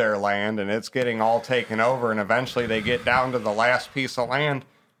up their land and it's getting all taken over and eventually they get down to the last piece of land,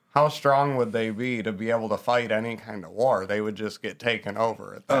 how strong would they be to be able to fight any kind of war? They would just get taken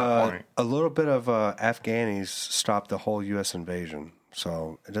over at that point. A little bit of Afghanis stopped the whole U.S. invasion,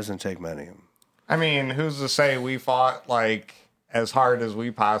 so it doesn't take many. I mean, who's to say we fought like as hard as we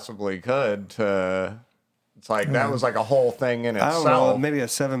possibly could to... It's like that was like a whole thing in I itself. don't know, maybe a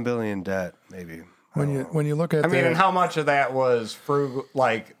 $7 billion debt, maybe. when you look at, I mean, and how much of that was frugal,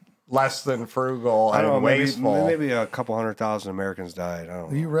 like less than frugal I don't and know, wasteful? maybe a couple 100,000 Americans died. I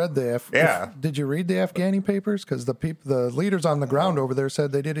don't know. you read did you read the Afghani papers? Because the leaders on the ground over there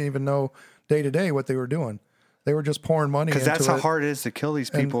said they didn't even know day to day what they were doing. They were just pouring money into it. Because that's how hard it is to kill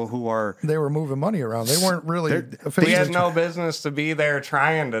these people who are... They were moving money around. They weren't really officially. We had no business to be there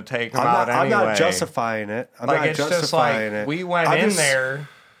trying to take them out I'm anyway. not justifying it. I'm like not it's just justifying like it. we went I'm in just- there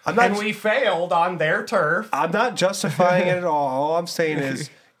I'm not and we failed on their turf. I'm not justifying it at all. All I'm saying is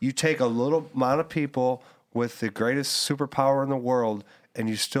you take a little amount of people with the greatest superpower in the world and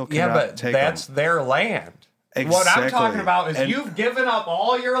you still Yeah, cannot but take that's them. their land. What I'm Exactly. talking about is And- you've given up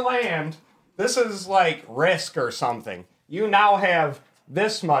all your land. This is like Risk or something. You now have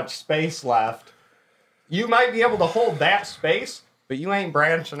this much space left. You might be able to hold that space, but you ain't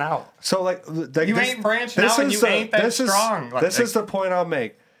branching out. So You ain't branching out and you ain't that strong. This is the point I'll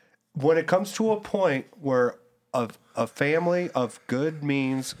make. When it comes to a point where a family of good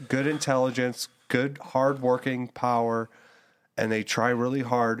means, good intelligence, good hardworking power, and they try really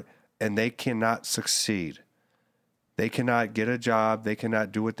hard and they cannot succeed. They cannot get a job. They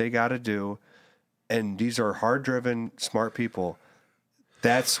cannot do what they got to do. And these are hard-driven, smart people.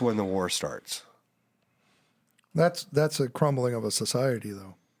 That's when the war starts. That's a crumbling of a society,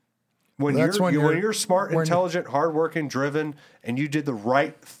 though. When That's you're, when when you're- you're smart, when- intelligent, hardworking, driven, and you did the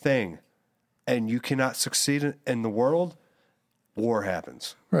right thing, and you cannot succeed in the world, war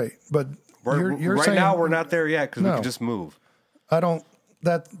happens. Right, but you're right saying, now we're not there yet because we No. can just move. I don't.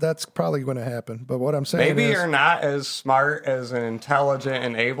 That's probably going to happen. But what I'm saying Maybe is, you're not as smart, as an intelligent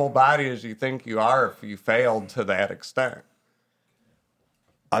and able-bodied as you think you are if you failed to that extent.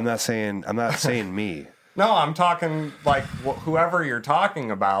 I'm not saying me. No, I'm talking like whoever you're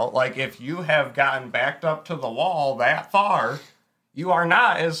talking about. Like if you have gotten backed up to the wall that far, you are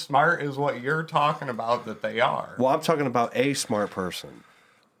not as smart as what you're talking about that they are. Well, I'm talking about a smart person.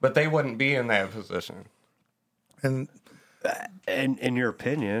 But they wouldn't be in that position. and In your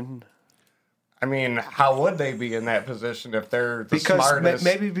opinion, I mean, how would they be in that position if they're the because smartest?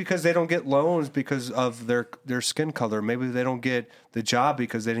 maybe because they don't get loans because of their skin color. Maybe they don't get the job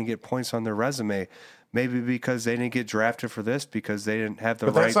because they didn't get points on their resume. Maybe because they didn't get drafted for this because they didn't have the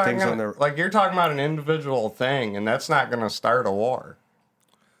But right that's not things gonna, on their. like you're talking about an individual thing, and that's not going to start a war.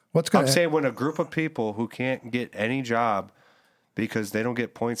 what's going I'm to saying when a group of people who can't get any job because they don't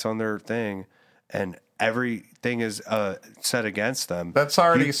get points on their thing, and everything is set against them. That's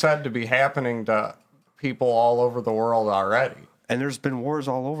already said to be happening to people all over the world already. And there's been wars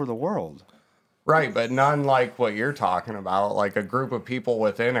all over the world. Right, but none like what you're talking about, like a group of people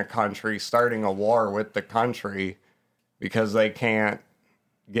within a country starting a war with the country because they can't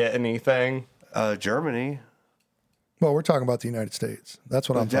get anything. Germany. Well, we're talking about the United States. That's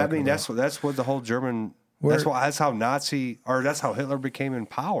what I'm talking about. That's what the whole German. That's how Hitler became in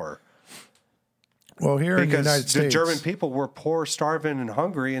power. Well, here in the United Because States, the German people were poor, starving, and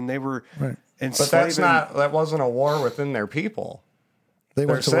hungry, and they were enslaving. But that wasn't a war within their people. they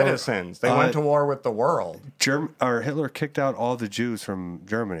They're went to war. citizens. They went to war with the world. Hitler kicked out all the Jews from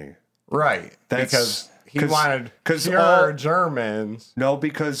Germany. Right. Because he wanted pure Germans. No,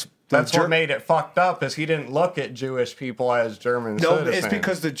 because that's what made it fucked up is he didn't look at Jewish people as German citizens. No, it's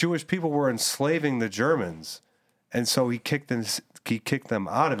because the Jewish people were enslaving the Germans, and so he kicked them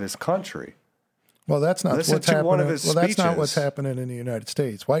out of his country. Well, that's not Listen what's to happening. one of his well, that's not speeches. what's happening in the United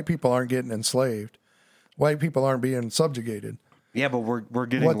States. White people aren't getting enslaved. White people aren't being subjugated. Yeah, but we're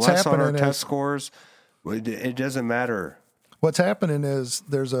getting What's less on our happening test is- scores. It doesn't matter. What's happening is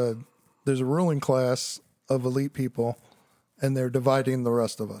there's a ruling class of elite people, and they're dividing the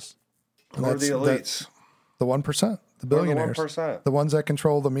rest of us. Who are the elites? The 1%, the Who are the billionaires, 1%? the ones that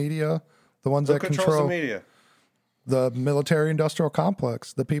control the media, the ones Who that controls control the media? the military-industrial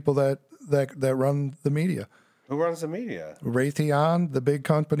complex, the people that run the media. Who runs the media? Raytheon, the big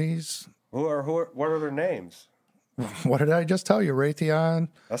companies. What are their names? What did I just tell you? Raytheon.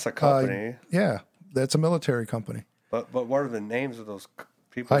 That's a company. Yeah, that's a military company. But what are the names of those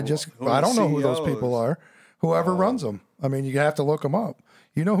people? I don't know who those people are. Whoever runs them. I mean, you have to look them up.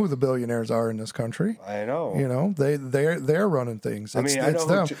 You know who the billionaires are in this country. I know. You know, they're running things. I mean, I know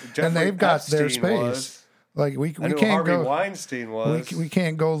them, who Jeffrey and they've got their Epstein space. was. Like we I know can't Harvey go. Weinstein was. We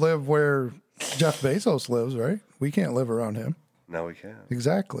can't go live where Jeff Bezos lives, right? We can't live around him. No, we can't.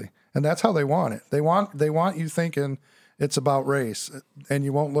 Exactly, and that's how they want it. They want you thinking it's about race, and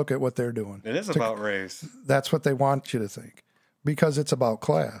you won't look at what they're doing. It is about race. That's what they want you to think, because it's about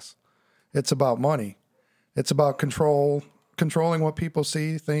class. It's about money. It's about controlling what people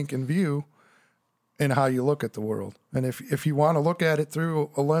see, think, and view, and how you look at the world. And if you want to look at it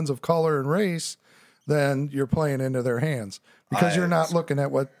through a lens of color and race, then you're playing into their hands, because you're not looking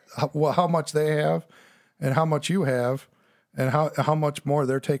at how much they have and how much you have and how much more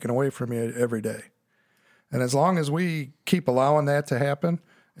they're taking away from you every day. And as long as we keep allowing that to happen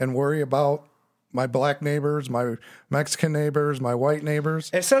and worry about my black neighbors, my Mexican neighbors, my white neighbors.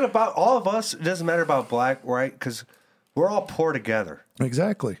 It's not about all of us. It doesn't matter about black, right? Because we're all poor together.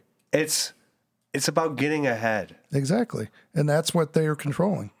 Exactly. It's about getting ahead. Exactly. And that's what they are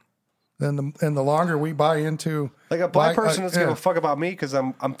controlling. And the longer we buy into, Like a black person doesn't give a fuck about me because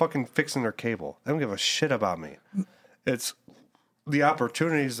I'm fucking fixing their cable. They don't give a shit about me. It's the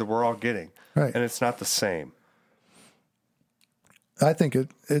opportunities that we're all getting, Right. and it's not the same. I think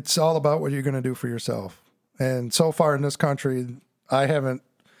it's all about what you're going to do for yourself. And so far in this country, the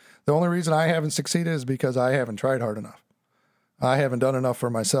only reason I haven't succeeded is because I haven't tried hard enough. I haven't done enough for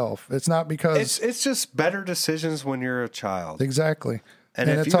myself. It's not because It's just better decisions when you're a child. exactly. And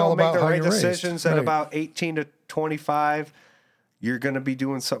if it's you all don't make about the how right you're raised. decisions at Right. about 18 to 25, you're going to be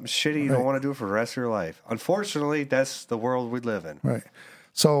doing something shitty you don't want to do for the rest of your life. Unfortunately, that's the world we live in. Right.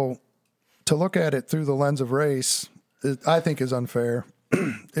 So to look at it through the lens of race, I think is unfair.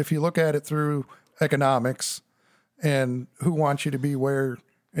 If you look at it through economics and who wants you to be where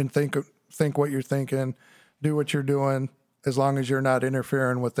and think what you're thinking, do what you're doing, as long as you're not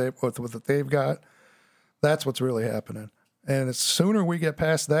interfering with what they've got, that's what's really happening. And the sooner we get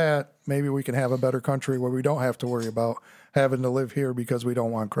past that, maybe we can have a better country where we don't have to worry about having to live here because we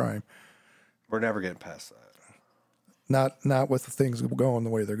don't want crime. We're never getting past that. Not with the things going the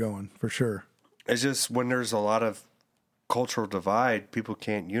way they're going, for sure. It's just when there's a lot of cultural divide, people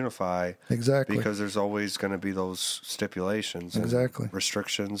can't unify. Exactly. Because there's always going to be those stipulations and Exactly.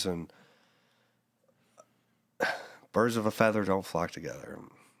 restrictions, and birds of a feather don't flock together.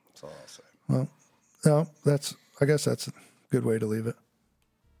 That's all I'll say. Well, no, I guess that's a good way to leave it.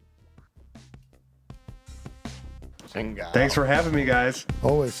 Singa. Thanks for having me, guys.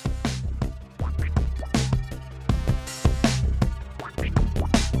 Always.